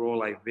every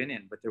role I've been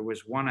in. But there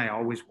was one I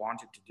always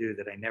wanted to do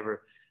that I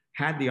never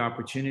had the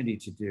opportunity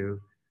to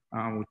do,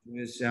 which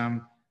was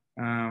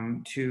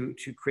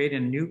to create a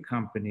new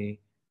company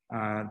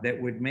that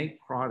would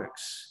make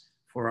products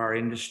for our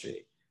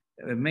industry,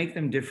 make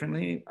them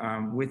differently,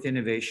 with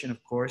innovation,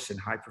 of course,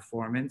 and high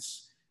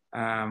performance,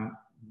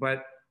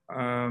 but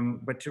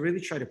to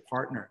really try to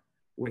partner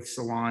with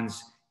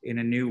salons in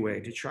a new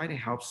way, to try to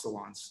help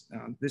salons.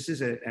 This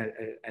is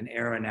an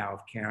era now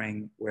of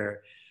caring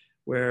where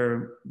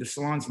the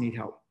salons need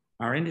help.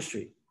 Our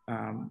industry,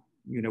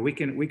 we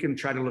can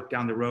try to look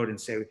down the road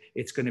and say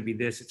it's going to be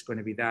this, it's going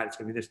to be that, it's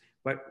going to be this,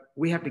 but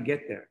we have to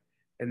get there.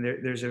 And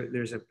there's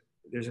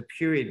a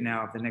period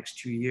now of the next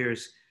 2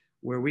 years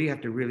where we have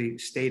to really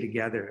stay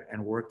together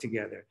and work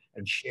together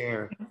and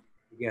share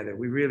together.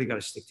 We really got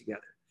to stick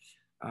together.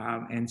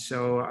 And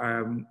so,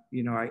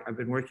 I've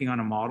been working on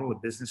a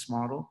business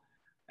model,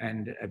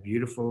 and a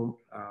beautiful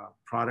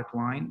product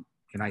line.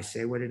 Can I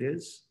say what it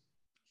is?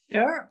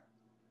 Sure.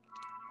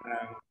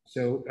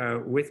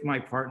 So with my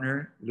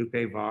partner,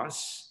 Lupe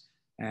Voss,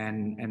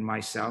 and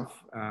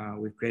myself,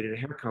 we've created a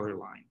hair color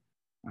line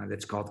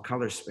that's called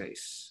Color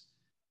Space,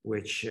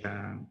 which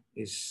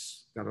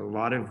is got a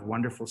lot of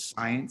wonderful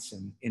science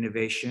and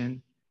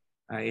innovation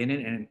in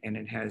it, and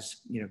it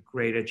has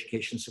great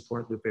education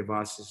support. Lupe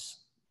Voss is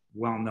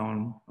well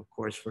known, of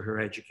course, for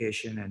her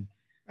education, and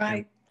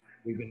right.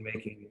 We've been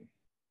making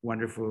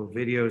wonderful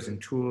videos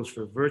and tools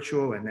for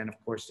virtual, and then of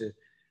course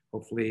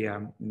hopefully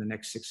in the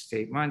next 6 to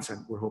 8 months,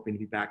 we're hoping to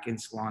be back in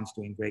salons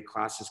doing great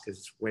classes, because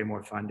it's way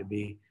more fun to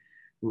be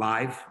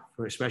live,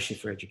 especially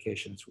for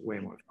education. It's way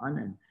more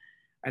fun.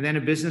 And then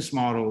a business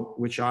model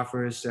which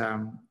offers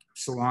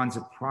salons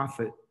a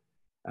profit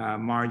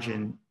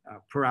margin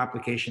per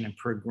application and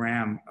per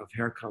gram of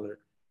hair color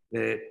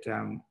that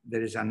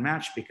is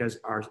unmatched, because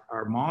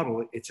our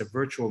model, it's a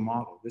virtual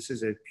model. This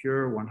is a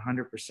pure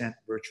 100%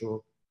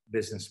 virtual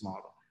business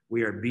model.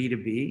 We are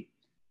B2B.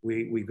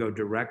 We go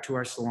direct to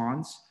our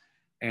salons,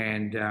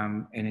 and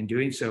in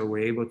doing so,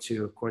 we're able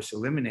to, of course,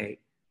 eliminate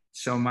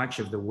so much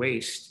of the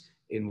waste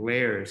in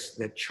layers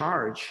that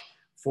charge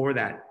for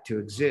that to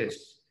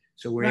exist.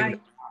 So we're able to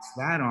pass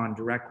that on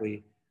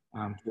directly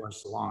to our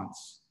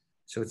salons.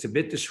 So it's a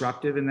bit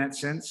disruptive in that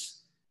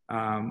sense.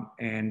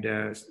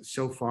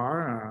 So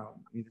far,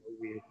 we've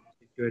been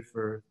good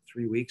for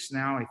 3 weeks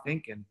now, I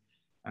think, and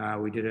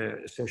we did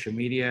a social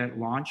media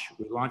launch.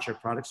 We launched our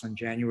products on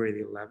January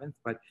the 11th,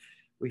 but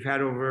we've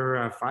had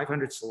over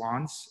 500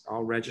 salons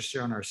all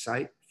register on our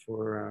site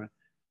for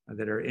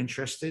that are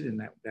interested,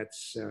 and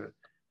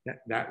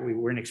that we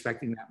weren't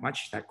expecting that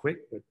much that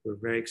quick, but we're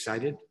very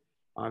excited,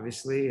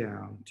 obviously,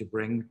 to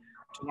bring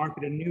to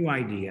market a new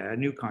idea, a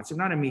new concept,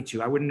 not a Me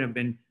Too. I wouldn't have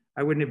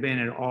been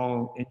at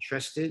all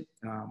interested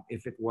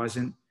if it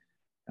wasn't,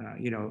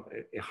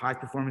 a high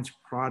performance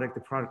product.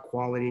 The product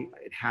quality,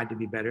 it had to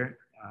be better,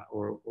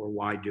 or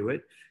why do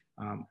it?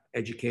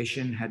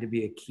 Education had to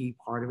be a key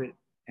part of it,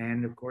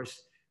 and of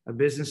course, a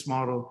business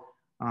model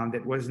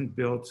that wasn't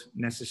built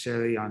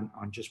necessarily on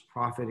just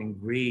profit and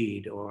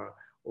greed or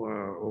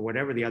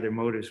whatever the other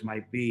motives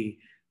might be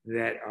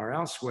that are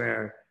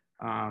elsewhere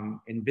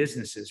in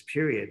businesses,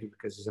 period,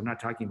 because I'm not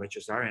talking about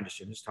just our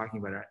industry, I'm just talking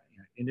about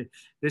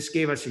this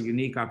gave us a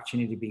unique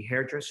opportunity to be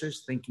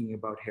hairdressers thinking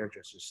about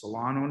hairdressers,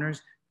 salon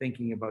owners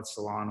thinking about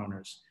salon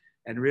owners,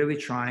 and really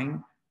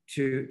trying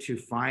to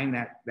find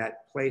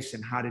that place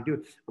and how to do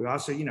it. We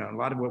also, a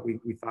lot of what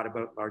we thought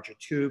about larger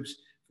tubes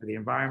for the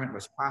environment,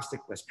 less plastic,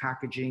 less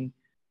packaging,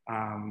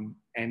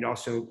 and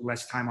also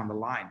less time on the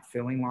line,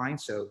 filling line.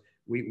 So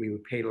we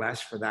would pay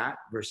less for that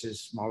versus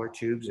smaller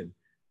tubes and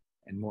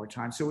more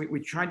time. So we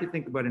tried to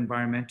think about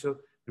environmental.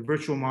 The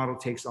virtual model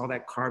takes all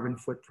that carbon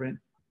footprint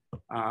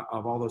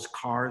of all those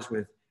cars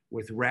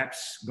with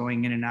reps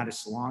going in and out of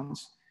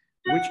salons,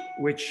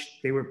 which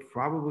they were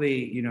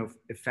probably,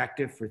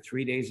 effective for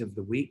 3 days of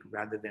the week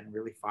rather than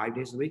really 5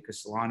 days a week,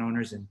 because salon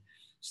owners and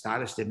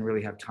stylists didn't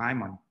really have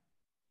time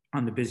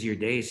on the busier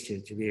days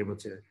to be able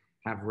to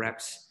have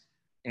reps.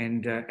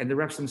 And the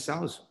reps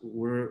themselves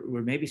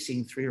were maybe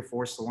seeing 3 or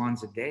 4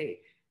 salons a day,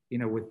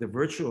 with the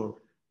virtual,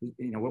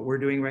 what we're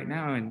doing right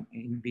now,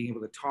 and being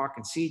able to talk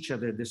and see each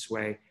other this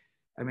way.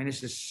 I mean,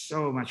 it's just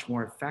so much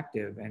more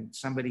effective, and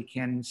somebody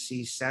can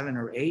see 7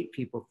 or 8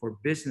 people for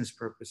business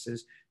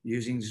purposes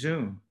using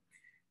Zoom.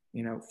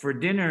 For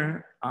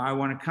dinner, I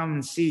want to come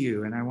and see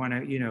you, and I want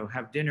to,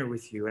 have dinner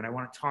with you, and I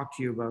want to talk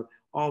to you about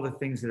all the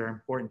things that are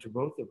important to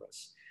both of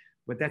us.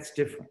 But that's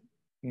different,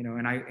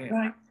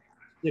 and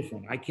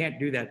different. I can't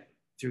do that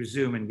through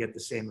Zoom and get the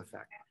same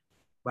effect,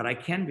 but I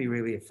can be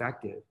really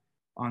effective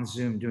on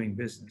Zoom doing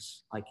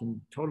business. I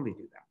can totally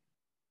do that.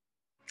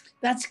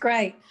 That's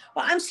great.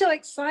 Well, I'm so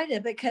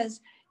excited because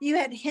you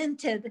had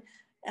hinted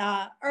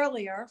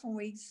earlier when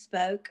we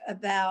spoke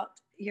about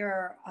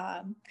your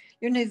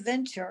new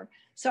venture.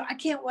 So I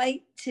can't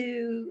wait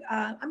to,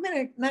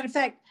 matter of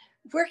fact,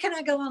 where can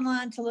I go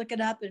online to look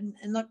it up and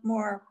look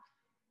more,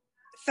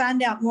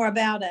 find out more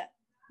about it?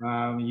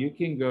 You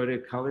can go to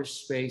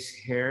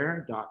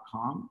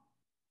colorspacehair.com.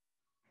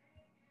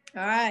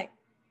 All right.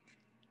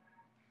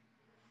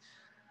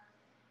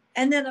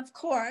 And then, of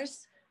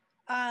course,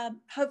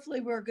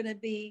 hopefully we're going to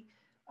be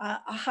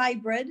a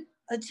hybrid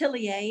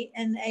atelier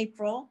in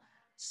April.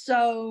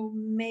 So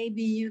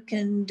maybe you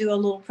can do a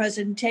little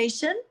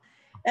presentation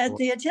at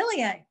the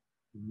atelier.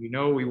 You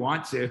know we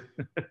want to.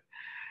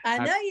 I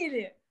know you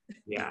do.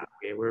 Yeah,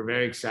 we're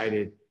very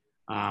excited.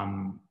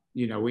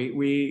 You know,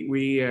 we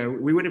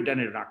would have done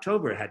it in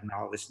October had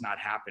all this not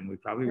happened. We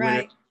probably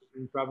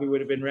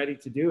would have been ready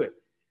to do it.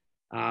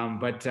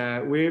 But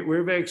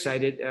we're very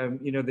excited.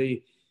 You know,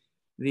 the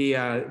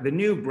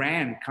new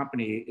brand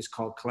company is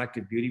called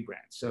Collective Beauty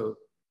Brand. So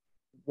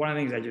one of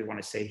the things I just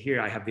want to say here,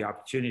 I have the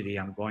opportunity,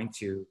 I'm going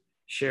to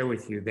share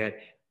with you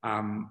that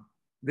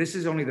this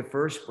is only the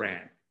first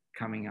brand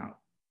coming out,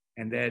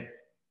 and that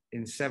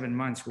in 7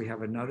 months we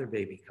have another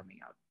baby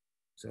coming out.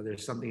 So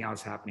there's something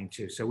else happening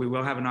too. So we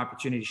will have an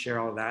opportunity to share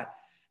all of that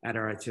at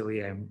our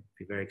atelier and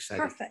be very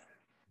excited.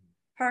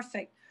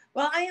 Perfect.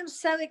 Well, I am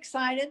so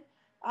excited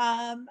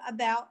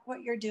about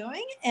what you're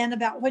doing and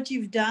about what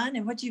you've done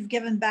and what you've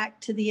given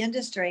back to the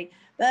industry.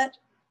 But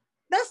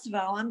best of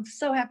all, I'm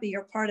so happy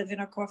you're part of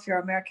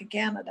Intercoiffure America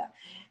Canada.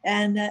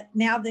 And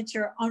now that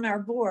you're on our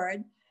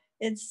board,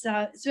 it's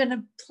been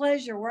a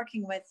pleasure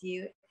working with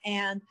you.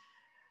 And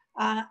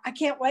I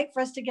can't wait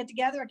for us to get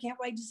together. I can't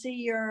wait to see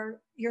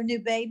your new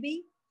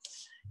baby.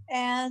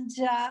 And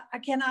I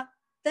cannot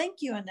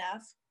thank you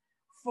enough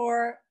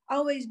for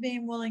always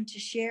being willing to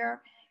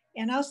share,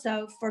 and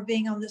also for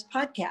being on this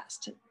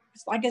podcast.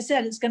 Like I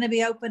said, it's going to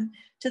be open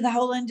to the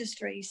whole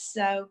industry.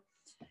 So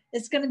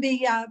it's going to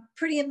be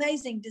pretty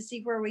amazing to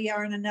see where we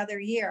are in another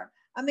year.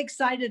 I'm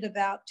excited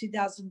about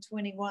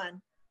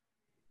 2021.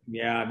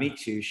 Yeah, me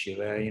too,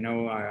 Sheila. You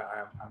know,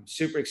 I'm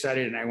super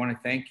excited, and I want to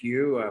thank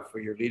you for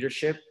your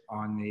leadership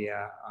on the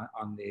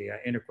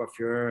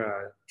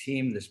Intercoiffure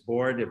team, this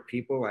board of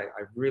people. I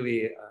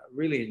really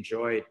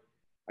enjoyed.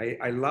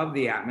 I love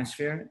the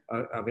atmosphere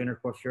of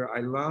Intercoiffure. I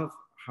love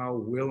how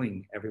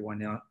willing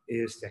everyone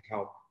is to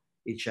help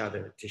each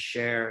other, to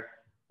share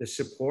the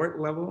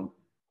support level.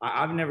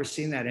 I've never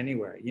seen that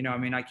anywhere. You know, I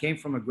mean, I came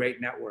from a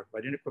great network,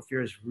 but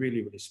Intercoiffure is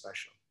really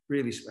special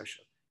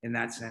in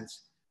that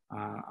sense.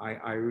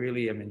 I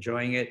really am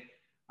enjoying it.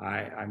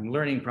 I'm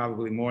learning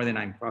probably more than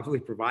I'm probably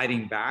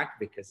providing back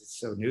because it's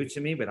so new to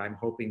me, but I'm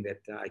hoping that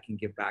I can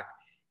give back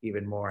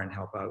even more and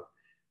help out.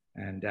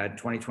 And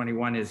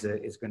 2021 is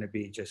going to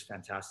be just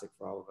fantastic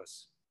for all of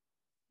us.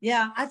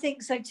 Yeah, I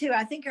think so too.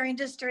 I think our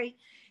industry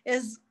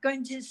is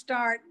going to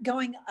start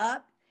going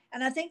up.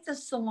 And I think the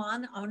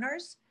salon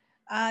owners,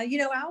 you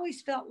know, I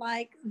always felt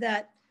like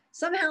that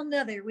somehow or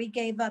another we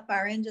gave up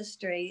our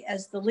industry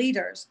as the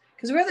leaders,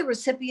 because we're the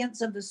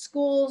recipients of the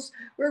schools,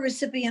 we're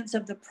recipients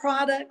of the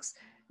products,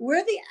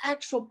 we're the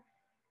actual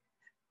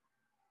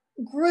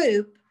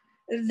group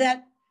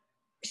that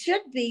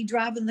should be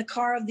driving the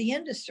car of the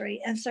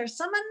industry. And so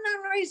some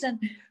unknown reason,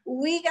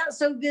 we got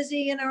so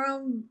busy in our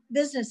own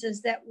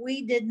businesses that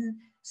we didn't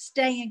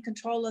stay in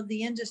control of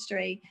the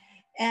industry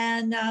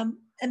and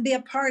be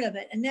a part of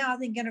it. And now I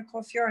think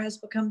Intercoiffure has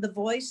become the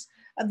voice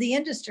of the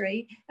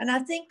industry. And I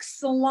think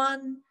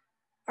salon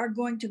are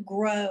going to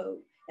grow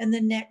in the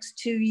next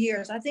 2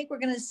 years. I think we're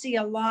going to see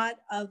a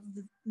lot of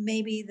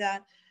maybe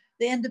the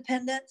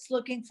independents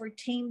looking for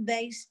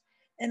team-based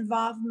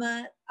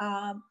involvement,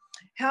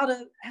 how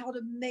to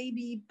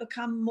maybe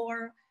become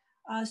more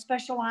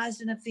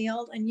specialized in a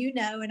field. And you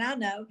know, and I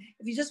know,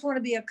 if you just want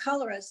to be a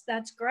colorist,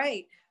 that's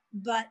great.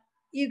 But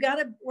you got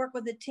to work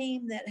with a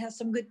team that has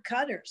some good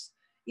cutters,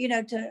 you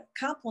know, to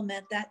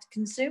complement that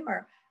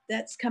consumer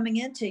that's coming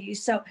into you.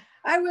 So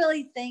I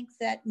really think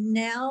that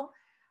now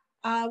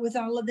with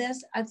all of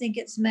this, I think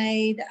it's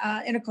made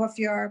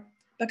Intercoiffure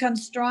become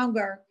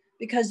stronger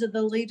because of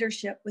the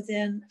leadership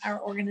within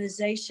our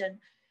organization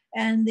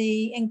and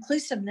the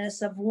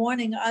inclusiveness of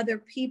wanting other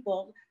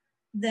people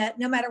that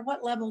no matter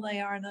what level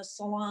they are in a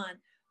salon,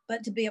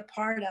 but to be a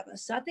part of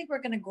us. So I think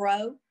we're going to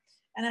grow.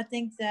 And I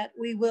think that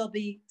we will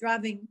be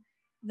driving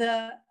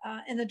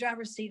in the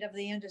driver's seat of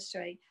the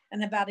industry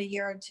in about a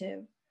year or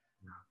two.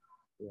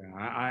 Yeah,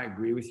 I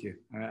agree with you.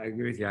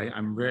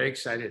 I'm very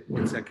excited.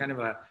 It's a kind of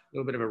a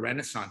little bit of a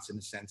renaissance in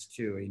a sense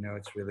too. You know,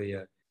 it's really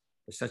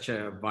such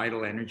a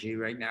vital energy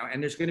right now.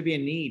 And there's going to be a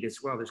need as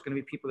well. There's going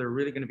to be people that are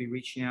really going to be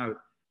reaching out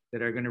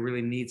that are going to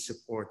really need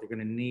support. They're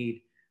going to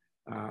need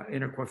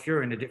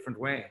Intercoiffure in a different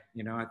way.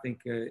 You know, I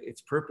think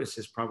its purpose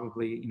is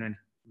probably, you know,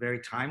 very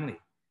timely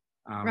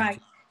right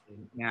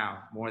now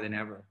more than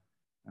ever.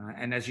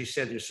 And as you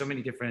said, there's so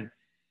many different,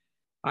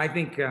 I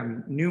think,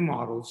 new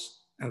models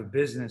of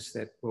business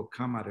that will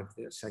come out of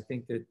this. I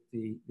think that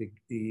the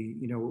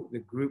you know, the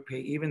group pay,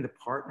 even the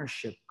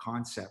partnership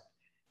concept,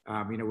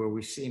 you know, where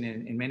we've seen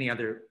in many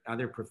other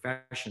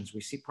professions,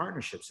 we see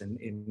partnerships in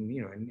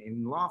you know,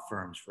 in law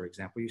firms, for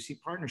example, you see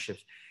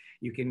partnerships.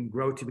 you can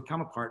grow to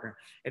become a partner.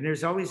 And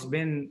there's always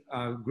been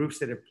groups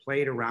that have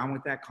played around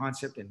with that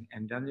concept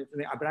and done it.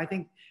 But I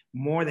think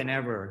more than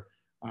ever,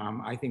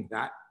 I think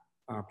that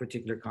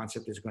particular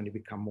concept is going to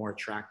become more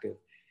attractive,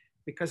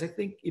 because I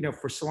think,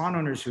 for salon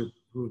owners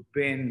who've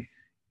been,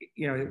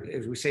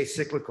 as we say,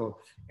 cyclical,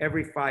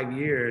 every 5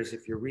 years,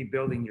 if you're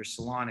rebuilding your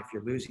salon, if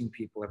you're losing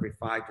people every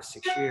 5 to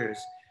 6 years,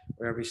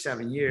 or every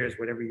 7 years,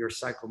 whatever your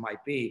cycle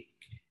might be,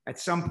 at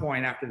some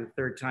point after the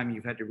third time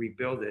you've had to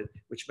rebuild it,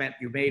 which meant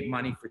you made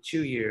money for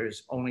 2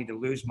 years, only to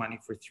lose money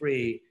for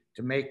 3,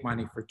 to make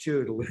money for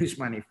 2, to lose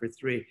money for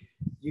 3,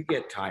 you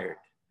get tired.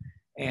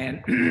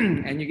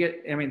 And you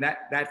get,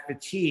 that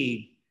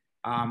fatigue,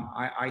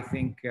 I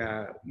think,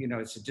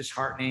 it's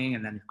disheartening,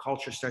 and then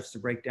culture starts to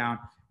break down.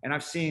 And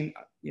I've seen,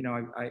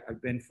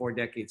 I've been 4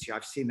 decades here.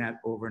 I've seen that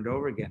over and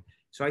over again.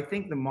 So I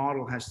think the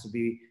model has to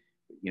be,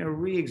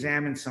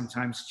 re-examined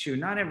sometimes too,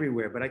 not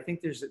everywhere, but I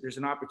think there's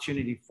an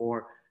opportunity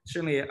for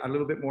certainly a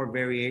little bit more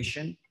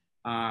variation,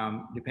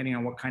 depending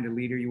on what kind of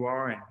leader you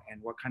are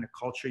and what kind of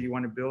culture you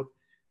want to build,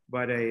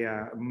 but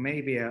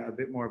maybe a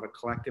bit more of a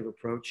collective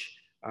approach.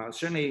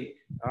 Certainly,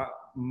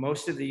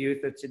 most of the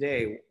youth of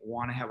today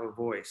want to have a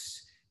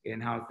voice in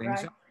how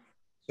things are.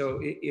 So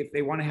if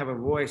they want to have a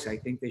voice, I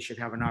think they should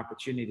have an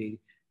opportunity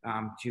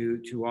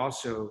to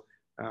also,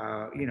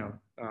 have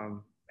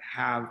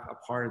a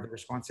part of the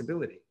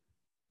responsibility,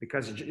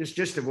 because it's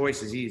just a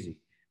voice is easy,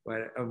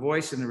 but a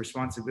voice and the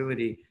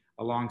responsibility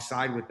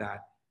alongside with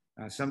that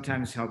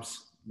sometimes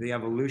helps the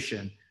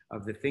evolution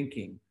of the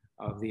thinking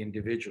of the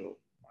individual.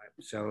 Right?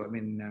 So,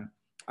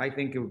 I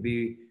think it would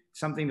be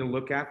something to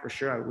look at for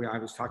sure. I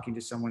was talking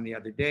to someone the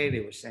other day.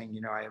 They were saying,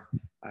 I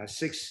have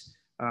 6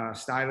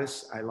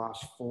 stylists. I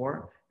lost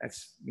 4.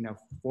 That's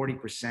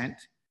 40%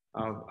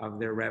 of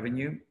their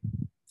revenue,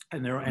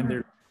 and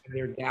they're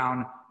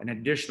down an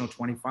additional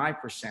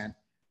 25%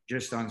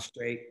 just on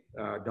straight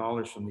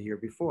dollars from the year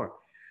before.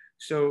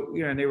 So,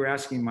 and they were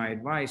asking my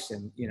advice,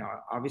 and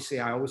obviously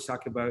I always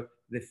talk about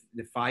the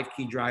 5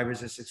 key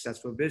drivers of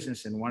successful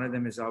business, and one of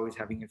them is always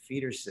having a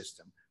feeder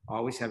system,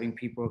 always having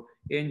people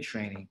in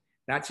training.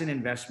 That's an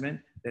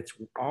investment.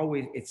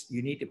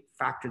 You need to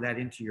factor that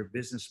into your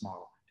business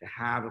model, to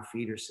have a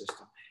feeder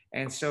system.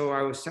 And so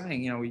I was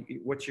saying,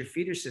 what's your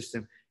feeder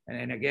system?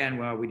 And again,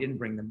 well, we didn't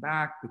bring them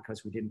back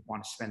because we didn't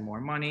want to spend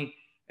more money.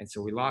 And so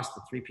we lost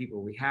the 3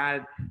 people we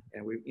had,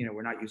 and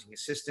we're not using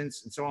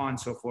assistants and so on and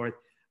so forth.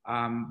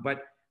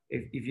 But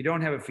if you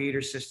don't have a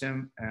feeder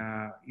system,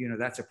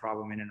 that's a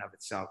problem in and of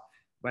itself.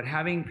 But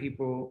having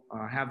people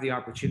have the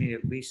opportunity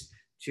at least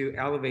to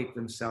elevate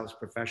themselves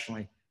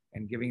professionally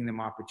and giving them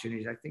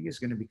opportunities, I think is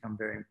going to become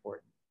very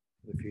important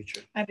for the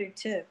future. I do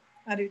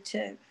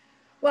too.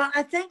 Well,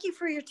 I thank you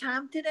for your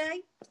time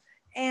today.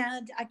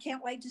 And I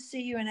can't wait to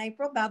see you in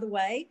April. By the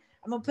way,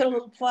 I'm going to put a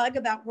little plug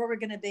about where we're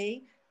going to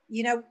be.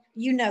 You know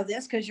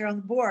this because you're on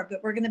the board,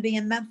 but we're going to be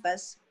in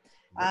Memphis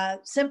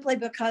simply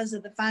because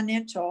of the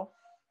financial.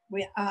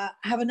 We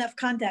have enough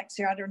contacts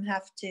here. I don't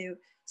have to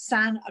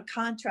sign a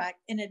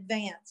contract in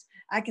advance.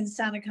 I can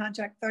sign a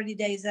contract 30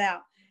 days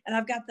out, and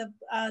I've got the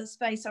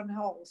space on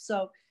hold.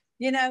 So,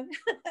 I'll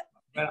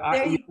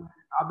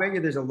bet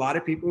you there's a lot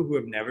of people who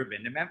have never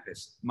been to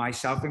Memphis,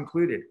 myself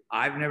included.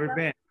 I've never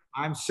been.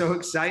 I'm so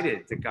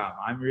excited to come.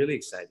 I'm really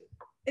excited.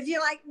 If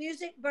you like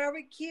music,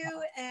 barbecue,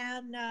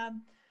 and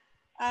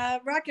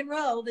rock and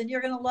roll, then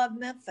you're going to love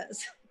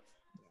Memphis.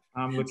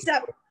 I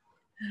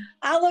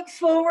look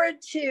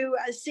forward to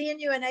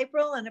seeing you in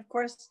April. And of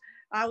course,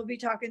 I will be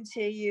talking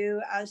to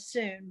you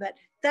soon. But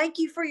thank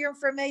you for your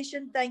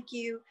information. Thank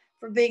you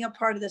for being a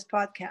part of this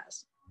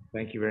podcast.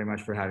 Thank you very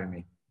much for having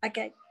me.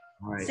 Okay.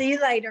 All right. See you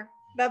later.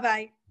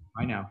 Bye-bye.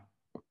 Bye now.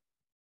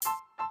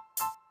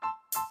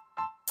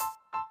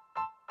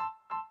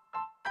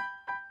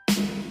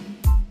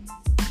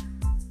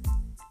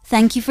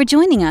 Thank you for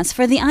joining us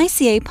for the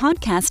ICA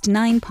Podcast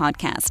 9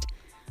 podcast.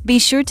 Be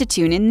sure to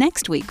tune in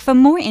next week for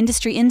more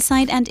industry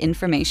insight and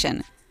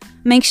information.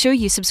 Make sure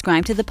you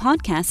subscribe to the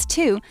podcast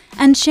too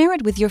and share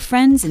it with your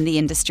friends in the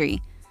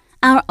industry.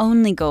 Our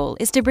only goal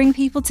is to bring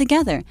people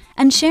together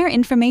and share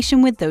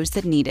information with those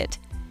that need it.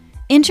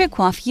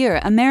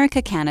 Intercoiffure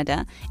America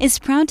Canada is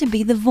proud to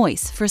be the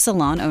voice for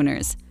salon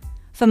owners.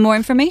 For more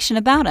information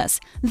about us,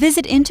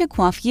 visit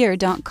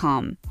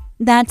intercoiffure.com.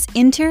 That's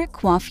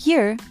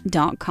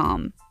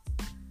intercoiffure.com.